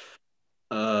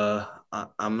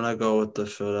 I'm gonna go with the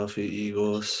Philadelphia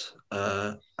Eagles.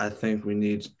 I think we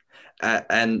need,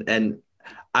 and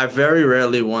I very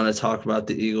rarely want to talk about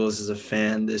the Eagles as a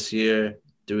fan this year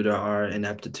due to our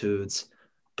ineptitudes,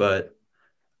 but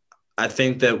I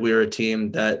think that we're a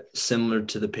team that, similar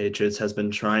to the Patriots, has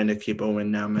been trying to keep a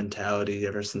win now mentality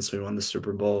ever since we won the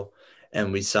Super Bowl.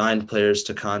 And we signed players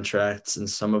to contracts, and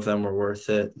some of them were worth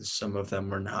it, and some of them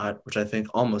were not, which I think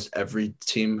almost every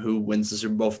team who wins the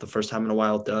Super Bowl for the first time in a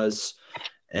while does.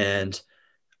 And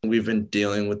we've been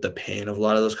dealing with the pain of a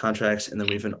lot of those contracts, and then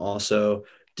we've been also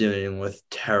dealing with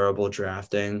terrible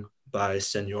drafting by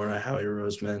Senora Howie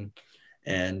Roseman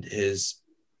and his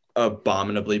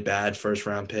abominably bad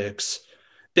first-round picks.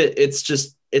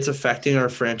 It's affecting our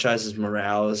franchise's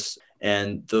morales,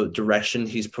 and the direction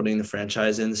he's putting the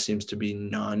franchise in seems to be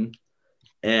none.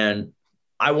 And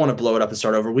I want to blow it up and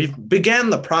start over. We've began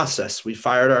the process. We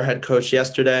fired our head coach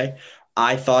yesterday.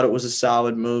 I thought it was a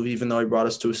solid move, even though he brought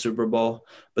us to a Super Bowl.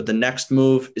 But the next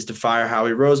move is to fire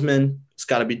Howie Roseman. It's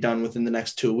got to be done within the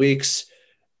next 2 weeks.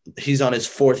 He's on his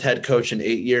 4th head coach in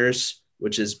 8 years,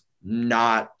 which is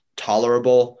not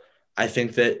tolerable. I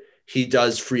think that he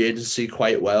does free agency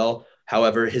quite well.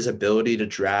 However, his ability to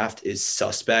draft is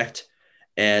suspect.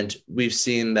 And we've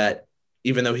seen that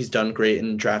even though he's done great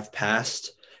in draft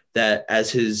past, that as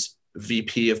his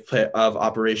VP of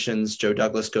operations, Joe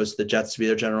Douglas, goes to the Jets to be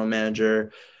their general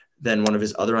manager. Then one of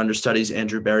his other understudies,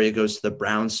 Andrew Berry, goes to the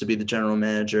Browns to be the general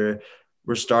manager.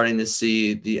 We're starting to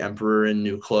see the emperor in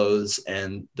new clothes,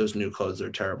 and those new clothes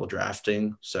are terrible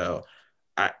drafting. So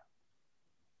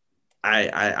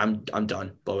I'm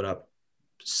done. Blow it up.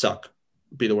 Suck.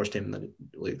 Be the worst team in the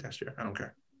league next year. I don't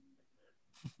care.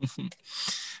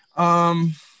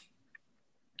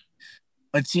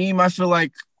 A team I feel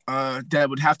like that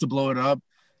would have to blow it up,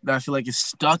 that I feel like is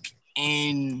stuck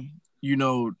in,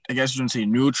 I guess you're going to say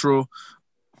neutral.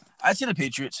 I'd say the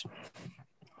Patriots.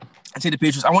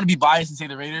 I want to be biased and say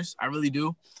the Raiders. I really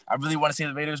do. I really want to say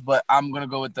the Raiders, but I'm going to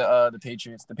go with the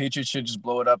Patriots. The Patriots should just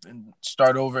blow it up and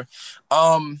start over.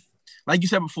 Like you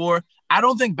said before, I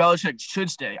don't think Belichick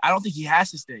should stay. I don't think he has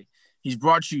to stay. He's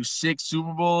brought you 6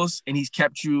 Super Bowls, and he's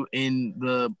kept you in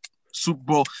the Super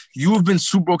Bowl. You have been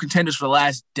Super Bowl contenders for the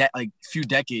last few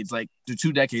decades, the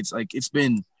 2 decades. It's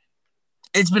been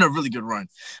a really good run.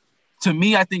 To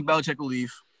me, I think Belichick will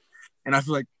leave, and I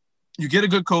feel like you get a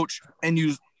good coach and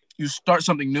you start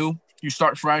something new. You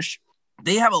start fresh.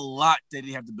 They have a lot that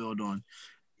they have to build on.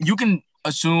 You can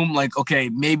assume okay,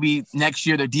 maybe next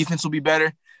year their defense will be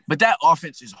better, but that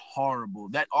offense is horrible.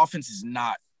 That offense is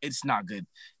not. It's not good.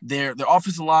 Their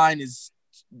offensive line is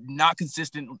not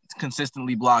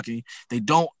consistently blocking. They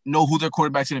don't know who their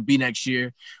quarterback's going to be next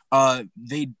year.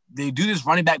 They do this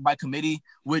running back by committee,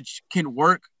 which can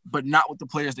work, but not with the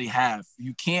players they have.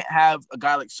 You can't have a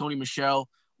guy like Sony Michel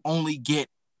only get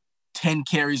 10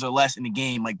 carries or less in the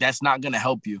game. That's not going to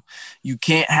help you. You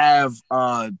can't have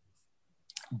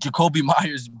Jacoby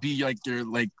Myers be your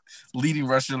leading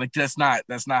rusher. That's not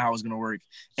how it's gonna work.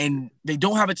 And they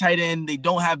don't have a tight end. They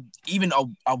don't have even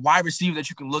a wide receiver that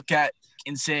you can look at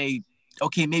and say,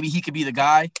 okay, maybe he could be the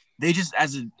guy. They just,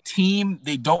 as a team,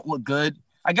 they don't look good.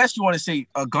 I guess you want to say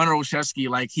Gunnar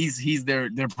Olszewski, he's their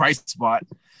bright spot,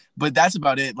 but that's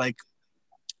about it. I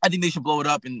think they should blow it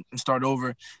up and start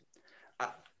over.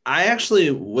 I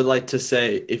actually would like to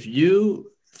say, if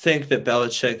you think that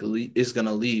Belichick is going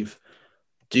to leave,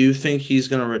 do you think he's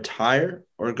going to retire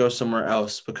or go somewhere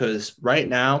else? Because right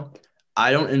now,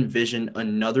 I don't envision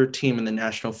another team in the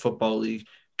National Football League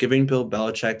giving Bill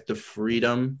Belichick the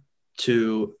freedom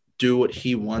to do what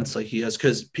he wants like he has,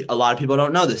 because a lot of people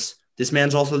don't know this. This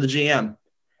man's also the GM.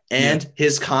 And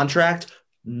his contract,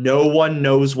 no one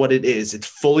knows what it is. It's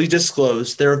fully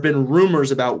disclosed. There have been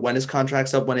rumors about when his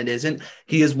contract's up, when it isn't.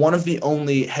 He is one of the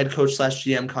only head coach /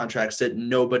 GM contracts that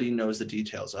nobody knows the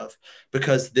details of,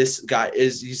 because this guy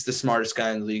he's the smartest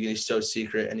guy in the league and he's so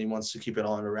secret and he wants to keep it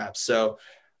all under wraps. So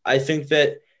I think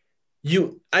that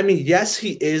yes,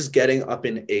 he is getting up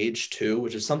in age too,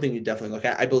 which is something you definitely look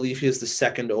at. I believe he is the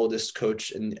second oldest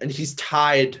coach, and he's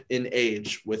tied in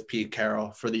age with Pete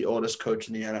Carroll for the oldest coach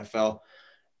in the NFL.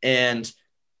 And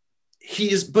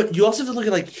but you also have to look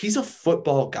at, he's a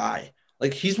football guy.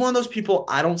 He's one of those people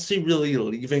I don't see really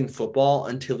leaving football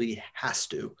until he has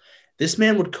to. This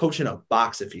man would coach in a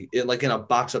box in a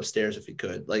box upstairs if he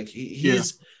could.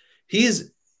 He's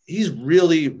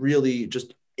really, really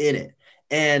just in it.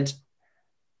 And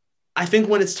I think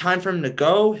when it's time for him to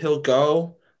go, he'll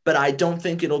go, but I don't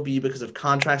think it'll be because of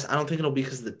contracts. I don't think it'll be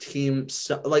because of the team.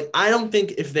 I don't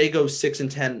think if they go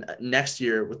 6-10 next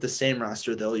year with the same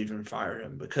roster, they'll even fire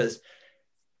him, because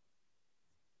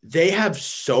they have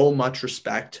so much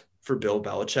respect for Bill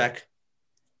Belichick,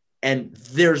 and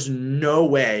there's no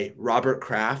way Robert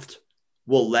Kraft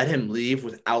will let him leave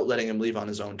without letting him leave on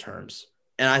his own terms.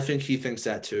 And I think he thinks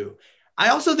that too. I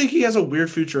also think he has a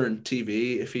weird future in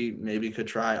TV if he maybe could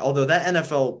try. Although that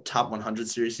NFL Top 100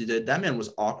 series he did, that man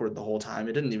was awkward the whole time.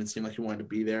 It didn't even seem like he wanted to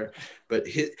be there. But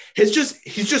he's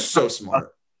just so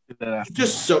smart. But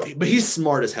he's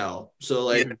smart as hell. So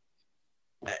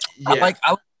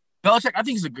Belichick. I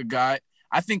think he's a good guy.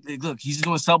 I think, look, he's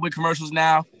doing Subway commercials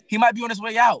now. He might be on his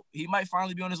way out. He might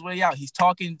finally be on his way out. He's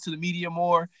talking to the media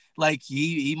more.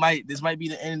 This might be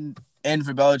the end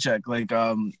for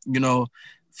Belichick.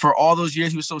 For all those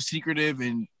years, he was so secretive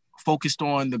and focused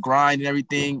on the grind and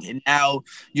everything. And now,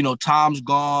 Tom's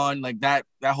gone. That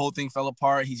whole thing fell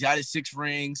apart. He's got his 6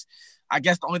 rings. I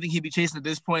guess the only thing he'd be chasing at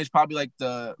this point is probably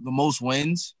the most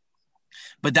wins.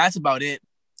 But that's about it.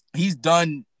 He's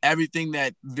done everything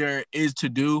that there is to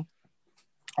do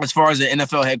as far as an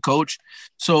NFL head coach.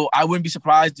 So I wouldn't be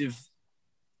surprised if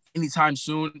anytime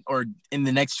soon or in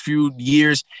the next few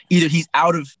years, either he's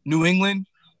out of New England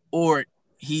or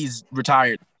he's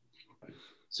retired.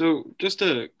 So just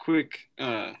a quick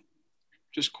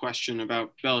question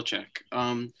about Belichick.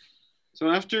 So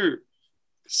after,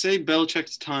 say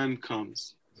Belichick's time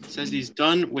comes, says he's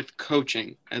done with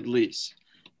coaching at least,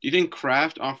 do you think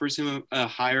Kraft offers him a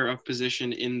higher up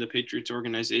position in the Patriots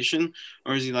organization?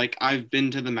 Or is he like, I've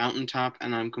been to the mountaintop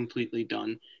and I'm completely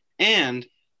done? And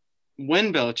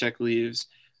when Belichick leaves,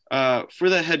 for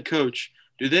the head coach,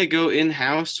 do they go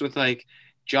in-house with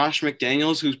Josh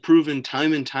McDaniels, who's proven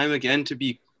time and time again to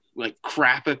be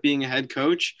crap at being a head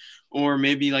coach, or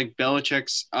maybe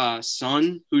Belichick's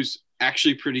son, who's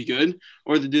actually pretty good?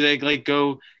 Or do they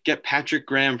go get Patrick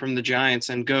Graham from the Giants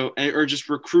and or just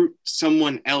recruit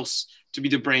someone else to be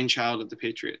the brainchild of the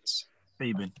Patriots?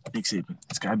 Nick Saban.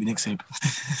 It's gotta be Nick Saban.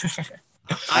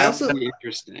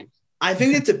 Interesting. I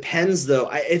think it depends, though.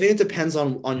 I think it depends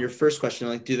on your first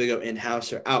question, do they go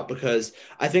in-house or out? Because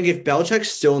I think if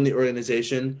Belichick's still in the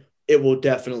organization, it will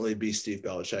definitely be Steve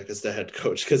Belichick as the head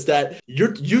coach. Because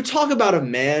you talk about a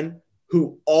man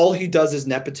who all he does is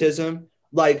nepotism.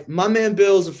 My man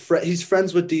Bill's he's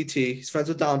friends with DT. He's friends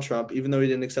with Donald Trump, even though he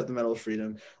didn't accept the Medal of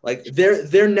Freedom.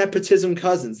 They're nepotism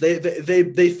cousins. They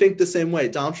think the same way.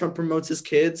 Donald Trump promotes his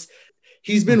kids.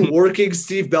 He's been working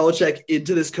Steve Belichick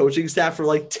into this coaching staff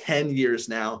for 10 years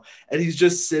now. And he's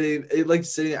just sitting.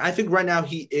 I think right now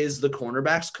he is the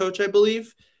cornerbacks coach, I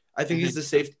believe. I think he's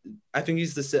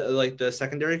the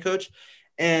secondary coach.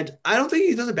 And I don't think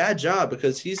he does a bad job,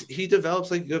 because he develops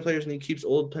good players and he keeps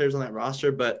old players on that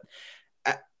roster. But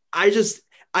I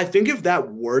think if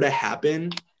that were to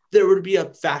happen, there would be a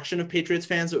faction of Patriots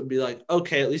fans that would be like,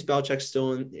 okay, at least Belichick's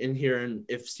still in here. And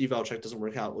if Steve Belichick doesn't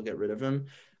work out, we'll get rid of him.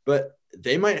 But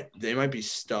they might be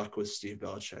stuck with Steve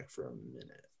Belichick for a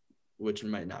minute, which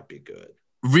might not be good.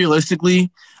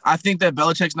 Realistically, I think that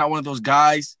Belichick's not one of those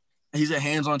guys. He's a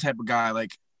hands-on type of guy.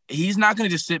 He's not going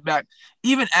to just sit back,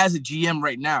 even as a GM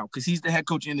right now, because he's the head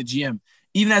coach and the GM.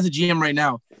 Even as a GM right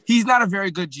now, he's not a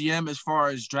very good GM as far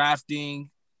as drafting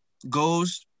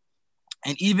goes.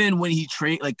 And even when he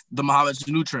trade the Mohamed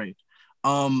Sanu trade,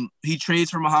 he trades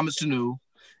for Mohamed Sanu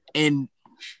and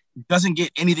doesn't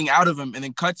get anything out of him and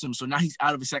then cuts him. So now he's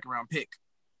out of a second-round pick.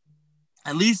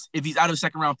 At least if he's out of a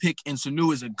second-round pick and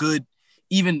Sanu is a good,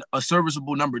 even a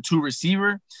serviceable number 2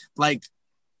 receiver,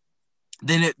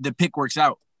 then the pick works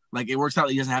out. Like, it works out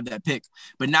that he doesn't have that pick.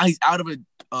 But now he's out of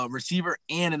a receiver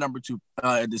and a number 2,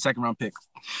 the second-round pick.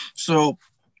 So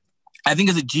I think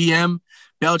as a GM,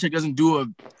 Belichick doesn't do a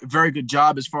very good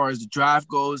job as far as the draft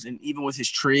goes, and even with his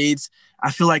trades.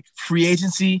 I feel like free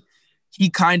agency, he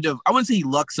kind of, I wouldn't say he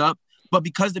lucks up, but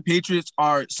because the Patriots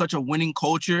are such a winning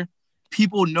culture,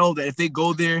 people know that if they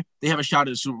go there, they have a shot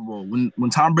at the Super Bowl. When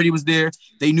Tom Brady was there,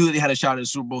 they knew that they had a shot at the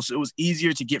Super Bowl. So it was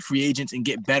easier to get free agents and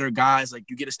get better guys. Like,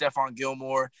 you get a Stephon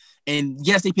Gilmore. And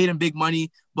yes, they paid him big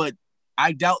money, but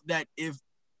I doubt that if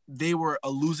they were a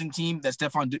losing team, that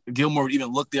Stephon Gilmore would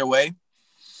even look their way.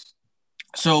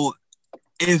 So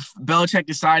if Belichick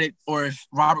decided, or if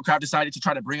Robert Kraft decided to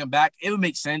try to bring him back, it would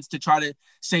make sense to try to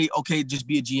say, okay, just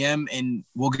be a GM and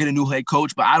we'll get a new head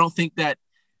coach. But I don't think that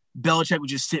Belichick would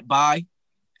just sit by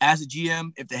as a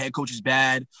GM if the head coach is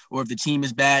bad or if the team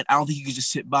is bad. I don't think he could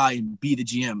just sit by and be the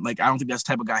GM. Like, I don't think that's the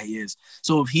type of guy he is.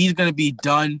 So if he's going to be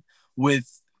done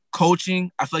with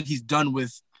coaching, I feel like he's done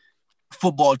with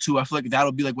football too. I feel like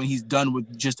that'll be like when he's done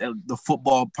with just the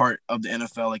football part of the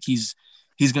NFL. Like, he's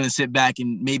going to sit back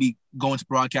and maybe go into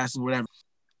broadcasting or whatever.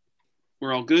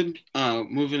 We're all good.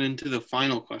 Moving into the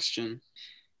final question.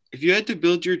 If you had to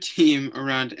build your team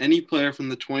around any player from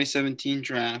the 2017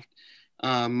 draft,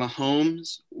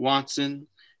 Mahomes, Watson,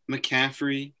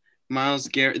 McCaffrey, Myles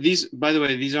Garrett. These, by the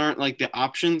way, these aren't like the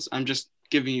options. I'm just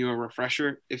giving you a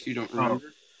refresher if you don't remember.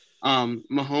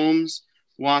 Mahomes,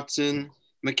 Watson,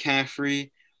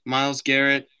 McCaffrey, Myles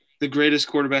Garrett, the greatest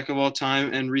quarterback of all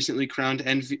time and recently crowned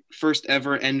first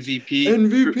ever MVP.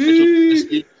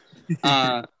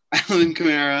 Alvin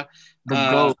Kamara,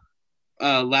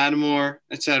 Lattimore,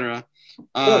 etc.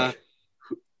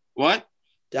 What?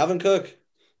 Dalvin Cook.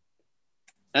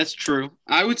 That's true.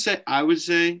 I would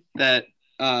say that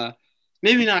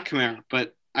maybe not Kamara,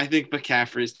 but I think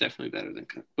McCaffrey is definitely better than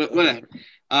Cook. But whatever.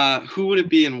 Who would it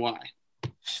be and why?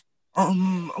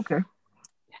 Okay.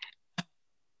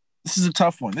 This is a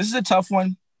tough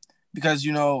one because,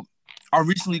 our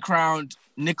recently crowned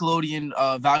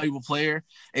Nickelodeon valuable player,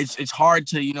 it's hard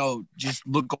to, just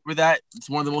look over that. It's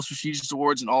one of the most prestigious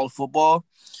awards in all of football.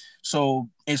 So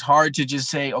it's hard to just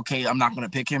say, okay, I'm not going to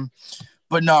pick him.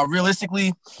 But no,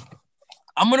 realistically,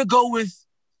 I'm going to go with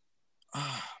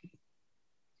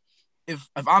if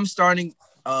I'm starting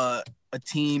a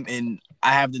team and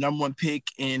I have the number 1 pick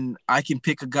and I can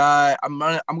pick a guy, I'm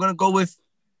actually going to go with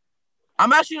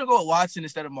Watson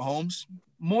instead of Mahomes,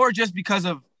 more just because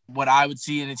of what I would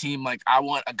see in a team. Like, I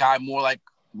want a guy more like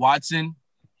Watson.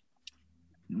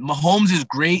 Mahomes is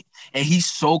great, and he's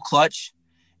so clutch,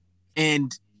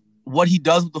 and what he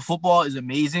does with the football is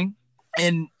amazing.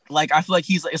 And, like, I feel like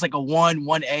it's like a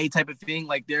 1A type of thing.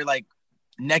 Like, they're, like,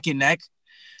 neck and neck,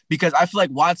 because I feel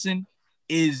like Watson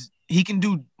he can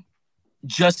do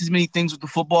just as many things with the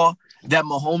football that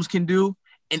Mahomes can do,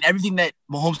 and everything that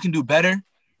Mahomes can do better,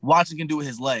 Watson can do with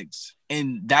his legs.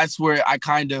 And that's where I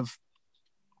kind of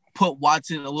put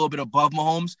Watson a little bit above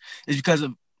Mahomes, is because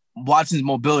of Watson's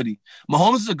mobility.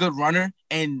 Mahomes is a good runner,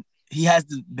 and he has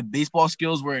the baseball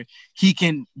skills where he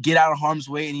can get out of harm's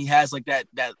way, and he has like that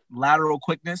lateral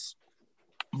quickness.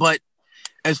 But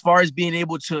as far as being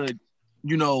able to,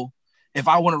 if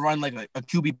I want to run like a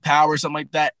QB power or something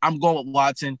like that, I'm going with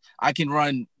Watson. I can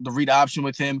run the read option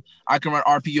with him. I can run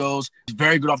RPOs. He's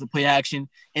very good off the play action.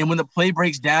 And when the play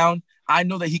breaks down, I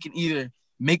know that he can either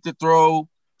make the throw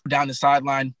down the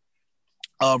sideline,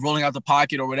 rolling out the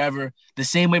pocket or whatever, the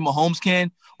same way Mahomes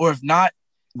can, or if not,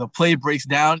 the play breaks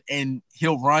down and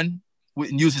he'll run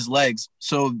and use his legs.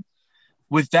 So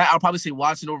with that, I'll probably say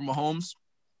Watson over Mahomes.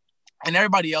 And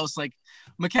everybody else, like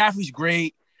McCaffrey's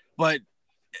great, but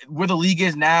where the league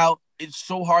is now, it's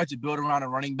so hard to build around a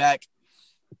running back.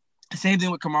 Same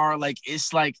thing with Kamara. It's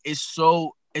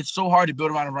so hard to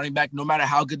build around a running back, no matter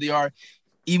how good they are.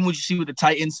 Even what you see with the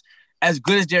Titans, as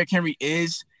good as Derrick Henry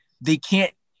is, they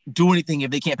can't do anything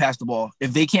if they can't pass the ball.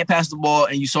 If they can't pass the ball,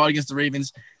 and you saw it against the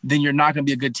Ravens, then you're not going to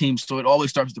be a good team. So it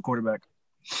always starts with the quarterback.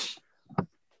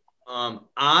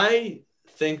 I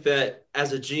think that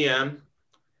as a GM,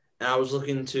 and I was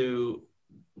looking to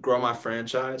grow my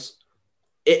franchise,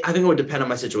 I think it would depend on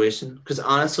my situation. Because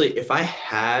honestly, if I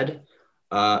had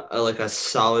a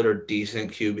solid or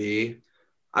decent QB,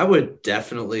 I would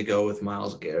definitely go with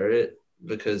Myles Garrett,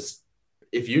 because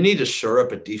if you need to shore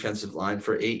up a defensive line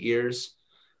for 8 years,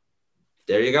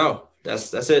 there you go.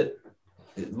 That's it.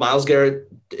 Myles Garrett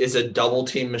is a double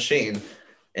team machine,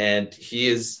 and he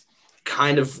is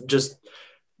kind of just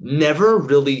never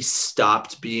really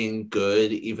stopped being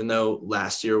good, even though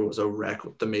last year was a wreck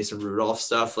with the Mason Rudolph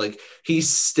stuff. Like, he's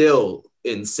still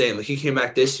insane. Like, he came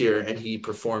back this year and he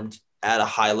performed at a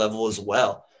high level as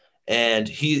well. And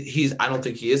he's I don't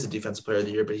think he is a defensive player of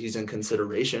the year, but he's in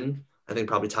consideration. I think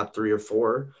probably top 3 or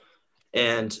 4.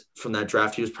 And from that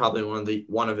draft, he was probably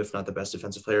one of if not the best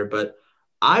defensive player. But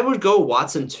I would go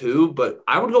Watson too, but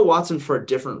I would go Watson for a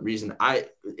different reason.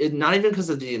 Not even because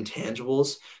of the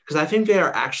intangibles, because I think they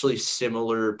are actually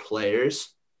similar players.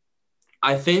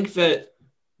 I think that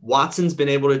Watson's been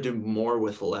able to do more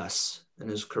with less in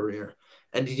his career.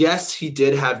 And yes, he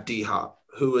did have D-Hop,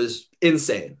 who is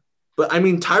insane. But I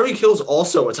mean, Tyreek Hill's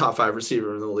also a top 5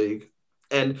 receiver in the league.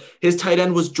 And his tight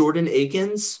end was Jordan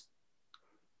Akins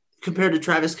compared to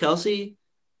Travis Kelce.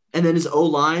 And then his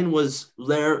O-line was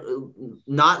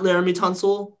not Laramie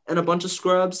Tunsil and a bunch of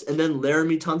scrubs, and then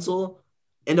Laramie Tunsil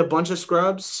and a bunch of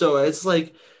scrubs. So it's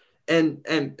like, and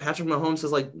Patrick Mahomes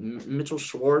has like Mitchell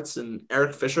Schwartz and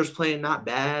Eric Fisher's playing not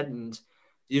bad. And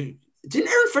didn't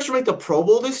Eric Fisher make the Pro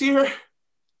Bowl this year?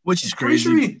 Which is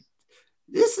crazy.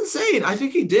 It's insane. I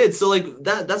think he did. So like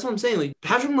that's what I'm saying. Like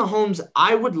Patrick Mahomes,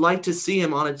 I would like to see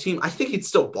him on a team. I think he'd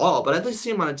still ball, but I'd like to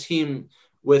see him on a team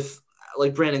with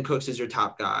like Brandon Cooks is your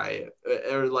top guy,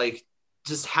 or like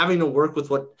just having to work with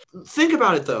think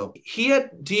about it though. He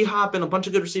had D-Hop and a bunch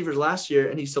of good receivers last year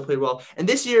and he still played well. And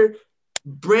this year,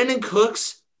 Brandon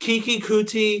Cooks, Kiki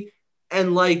Kuti,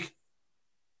 and like,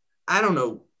 I don't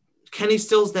know, Kenny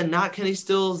Stills, then not Kenny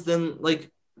Stills, then like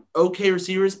okay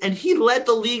receivers. And he led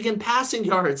the league in passing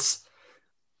yards.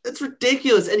 It's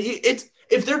ridiculous. And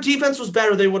if their defense was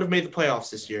better, they would have made the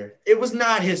playoffs this year. It was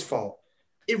not his fault.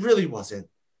 It really wasn't.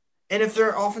 And if their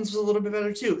offense was a little bit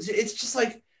better too, it's just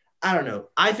like, I don't know.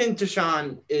 I think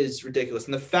Deshaun is ridiculous.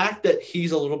 And the fact that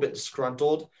he's a little bit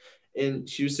disgruntled in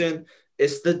Houston,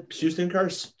 it's the Houston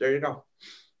curse. There you go.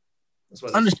 That's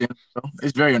what understandable.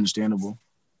 It's very understandable.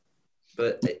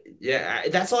 But yeah,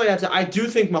 that's all I have to. I do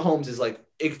think Mahomes is like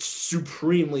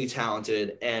supremely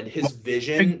talented and his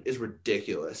vision is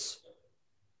ridiculous.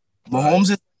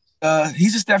 Mahomes is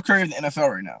he's a Steph Curry of the NFL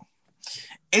right now.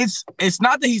 It's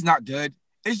not that he's not good.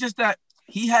 It's just that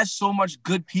he has so much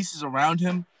good pieces around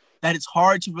him that it's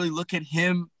hard to really look at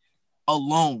him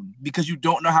alone because you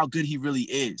don't know how good he really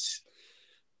is.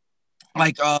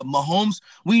 Like Mahomes,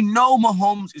 we know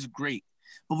Mahomes is great,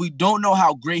 but we don't know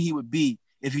how great he would be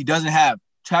if he doesn't have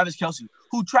Travis Kelce,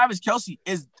 who Travis Kelce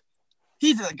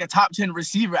he's like a top 10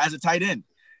 receiver as a tight end.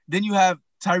 Then you have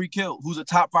Tyreek Hill, who's a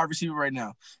top 5 receiver right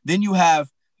now. Then you have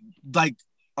like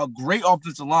a great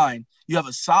offensive line. You have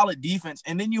a solid defense,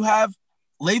 and then you have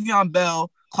Le'Veon Bell,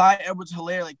 Clyde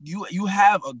Edwards-Helaire. Like you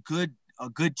have a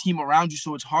good team around you,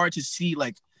 so it's hard to see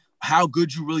like how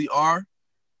good you really are.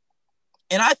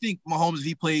 And I think Mahomes, if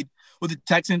he played with the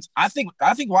Texans, I think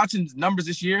Watson's numbers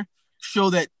this year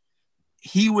show that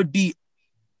he would be,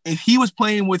 if he was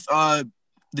playing with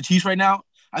the Chiefs right now,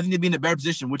 I think they'd be in a better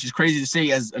position, which is crazy to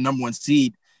say as a number 1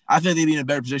 seed. I think they'd be in a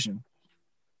better position.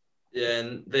 Yeah,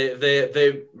 and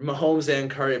they Mahomes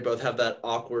and Curry both have that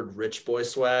awkward rich boy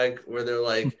swag where they're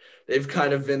like they've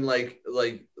kind of been like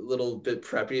a little bit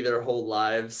preppy their whole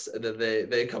lives, and then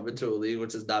they come into a league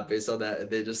which is not based on that, and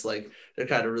they just like they're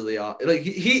kind of really like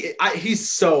he's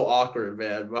so awkward,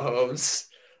 man. Mahomes,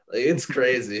 like it's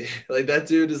crazy. Like that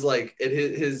dude is like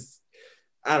his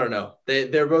I don't know.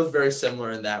 They're both very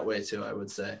similar in that way too, I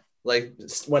would say. Like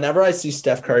whenever I see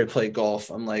Steph Curry play golf,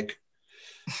 I'm like,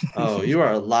 oh, you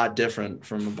are a lot different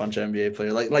from a bunch of NBA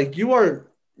players. Like you're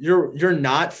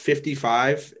not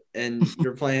 55 and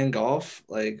you're playing golf.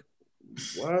 Like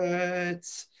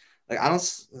what? Like I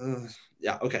don't.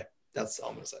 Yeah. Okay. That's all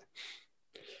I'm gonna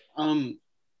say.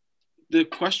 The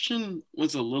question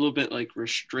was a little bit like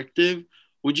restrictive.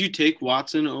 Would you take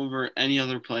Watson over any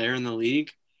other player in the league?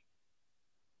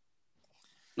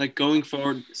 Like going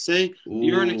forward, say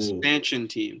you're an expansion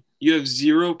team. You have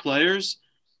 0 players.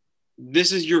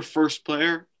 This is your first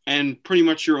player and pretty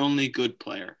much your only good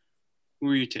player. Who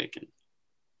are you taking?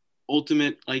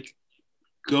 Ultimate, like,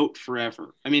 GOAT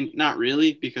forever. I mean, not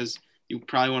really, because you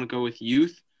probably want to go with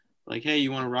youth. Like, hey,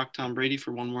 you want to rock Tom Brady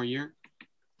for 1 more year?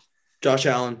 Josh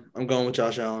Allen. I'm going with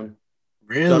Josh Allen.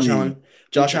 Really?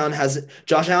 Josh Allen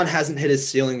hasn't hit his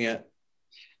ceiling yet.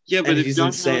 Yeah, but he's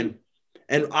insane.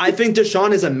 And I think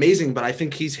Deshaun is amazing, but I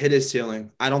think he's hit his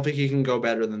ceiling. I don't think he can go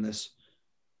better than this.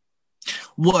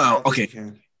 Well, okay.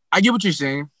 I get what you're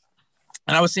saying.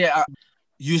 And I would say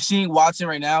you're seeing Watson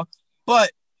right now.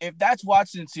 But if that's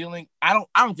Watson's ceiling, I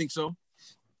don't think so.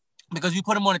 Because you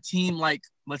put him on a team like,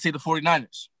 let's say, the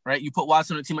 49ers, right? You put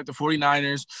Watson on a team like the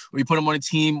 49ers, or you put him on a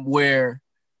team where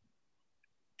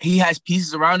he has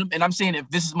pieces around him. And I'm saying if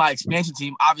this is my expansion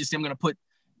team, obviously I'm going to put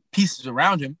pieces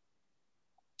around him.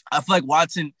 I feel like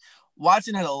Watson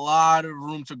has a lot of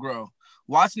room to grow.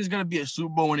 Watson is gonna be a Super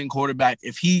Bowl winning quarterback.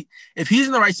 If he's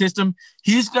in the right system,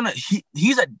 he's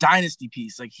a dynasty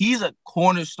piece. Like he's a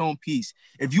cornerstone piece.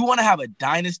 If you want to have a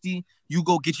dynasty, you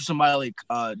go get you somebody like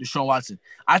Deshaun Watson.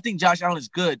 I think Josh Allen is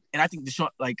good, and I think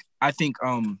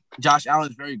Josh Allen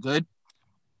is very good,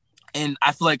 and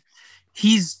I feel like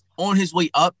he's on his way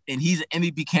up, and he's an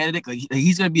MVP candidate. Like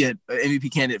he's gonna be an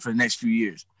MVP candidate for the next few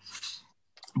years.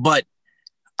 But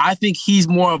I think he's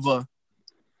more of a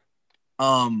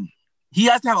he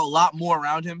has to have a lot more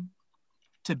around him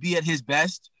to be at his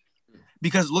best,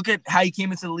 because look at how he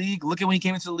came into the league. Look at when he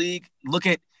came into the league.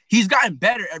 He's gotten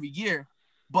better every year,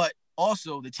 but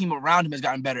also the team around him has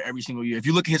gotten better every single year. If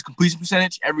you look at his completion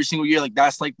percentage every single year, like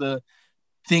that's like the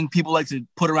thing people like to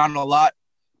put around a lot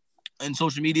in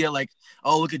social media. Like,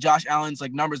 oh, look at Josh Allen's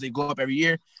like numbers; they go up every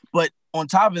year. But on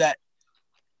top of that,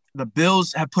 the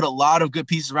Bills have put a lot of good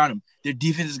pieces around him. Their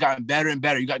defense has gotten better and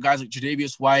better. You got guys like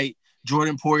Tre'Davious White,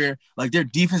 Jordan Poyer. Like their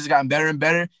defense has gotten better and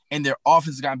better, and their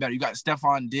offense has gotten better. You got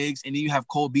Stephon Diggs, and then you have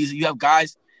Cole Beasley. You have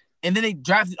guys, and then they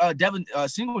drafted Devin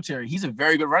Singletary. He's a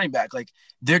very good running back. Like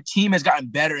their team has gotten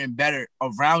better and better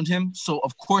around him. So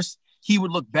of course he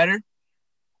would look better.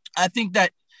 I think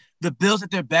that the Bills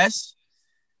at their best,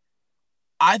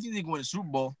 I think they can win a Super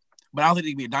Bowl, but I don't think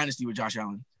they can be a dynasty with Josh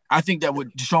Allen. I think that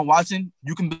with Deshaun Watson,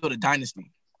 you can build a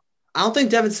dynasty. I don't think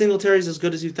Devin Singletary is as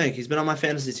good as you think. He's been on my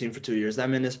fantasy team for 2 years. That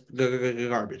man is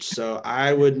garbage. So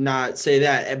I would not say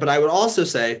that. But I would also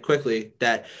say quickly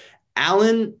that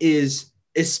Allen is,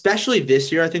 especially this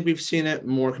year, I think we've seen it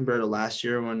more compared to last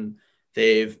year when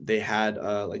they had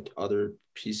like other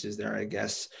pieces there, I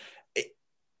guess.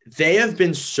 They have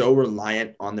been so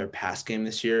reliant on their pass game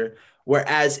this year.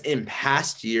 Whereas in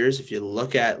past years, if you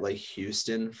look at like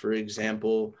Houston, for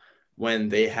example, when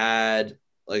they had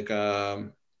like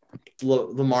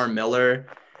Lamar Miller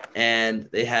and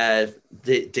they had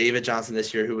David Johnson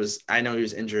this year, I know he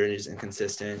was injured and he's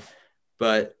inconsistent,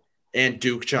 and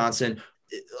Duke Johnson,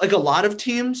 like a lot of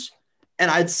teams. And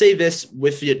I'd say this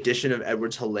with the addition of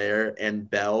Edwards-Helaire and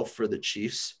Bell for the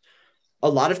Chiefs, a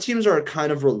lot of teams are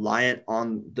kind of reliant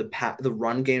on the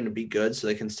run game to be good so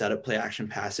they can set up play action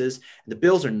passes. And the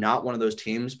Bills are not one of those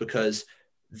teams because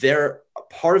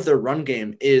part of their run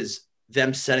game is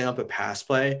them setting up a pass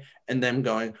play and them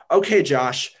going, okay,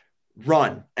 Josh,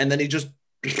 run. And then he just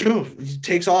he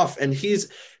takes off, and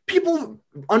people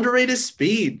underrate his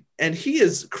speed, and he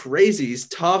is crazy. He's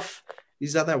tough.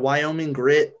 He's got that Wyoming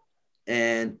grit.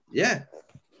 And yeah,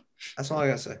 that's all I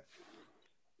got to say.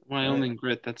 Wyoming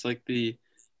grit. That's like the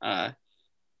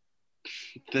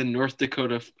North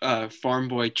Dakota farm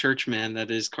boy churchman that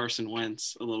is Carson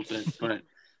Wentz a little bit, but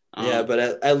yeah,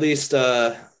 but at least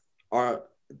the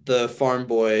farm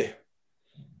boy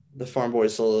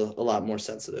is still a lot more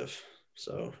sensitive.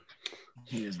 So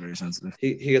he is very sensitive.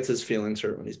 He gets his feelings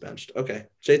hurt when he's benched. Okay,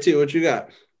 JT, what you got?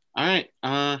 All right.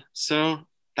 So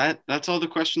that's all the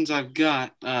questions I've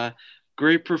got.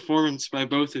 Great performance by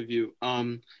both of you.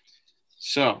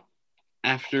 So,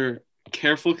 after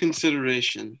careful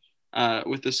consideration,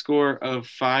 with a score of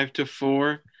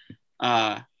 5-4,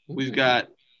 we've got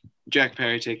Jack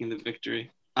Perry taking the victory.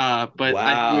 But wow.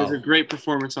 I think it was a great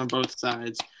performance on both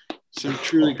sides. Some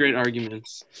truly great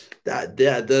arguments.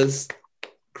 That's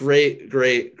great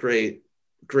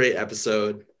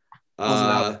episode.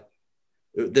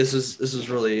 This is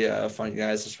really fun,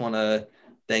 guys. Just want to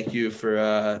thank you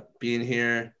for being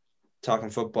here, talking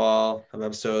football, have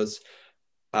episodes.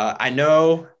 I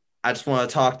know I just want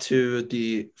to talk to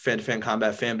the Fan-to-Fan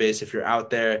Combat fan base. If you're out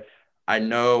there, I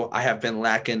know I have been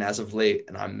lacking as of late,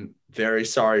 and I'm very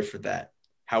sorry for that.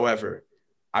 However,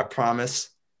 I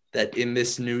promise that in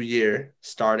this new year,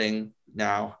 starting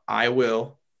now, I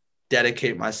will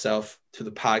dedicate myself to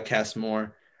the podcast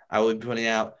more. I will be putting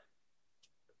out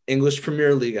English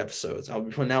Premier League episodes. I'll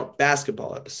be putting out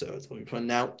basketball episodes. I'll be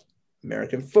putting out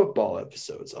American football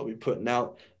episodes. I'll be putting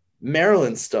out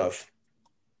Maryland stuff.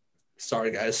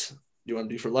 Sorry, guys. You want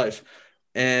to be for life.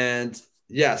 And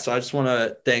yeah, so I just want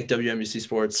to thank WNBC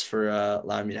Sports for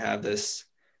allowing me to have this.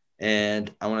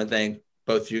 And I want to thank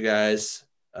both you guys,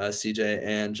 CJ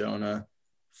and Jonah,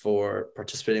 for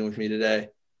participating with me today.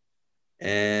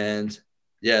 And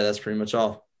yeah, that's pretty much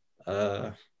all.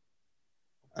 Sign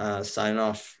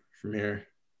off from here.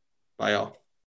 Bye, y'all.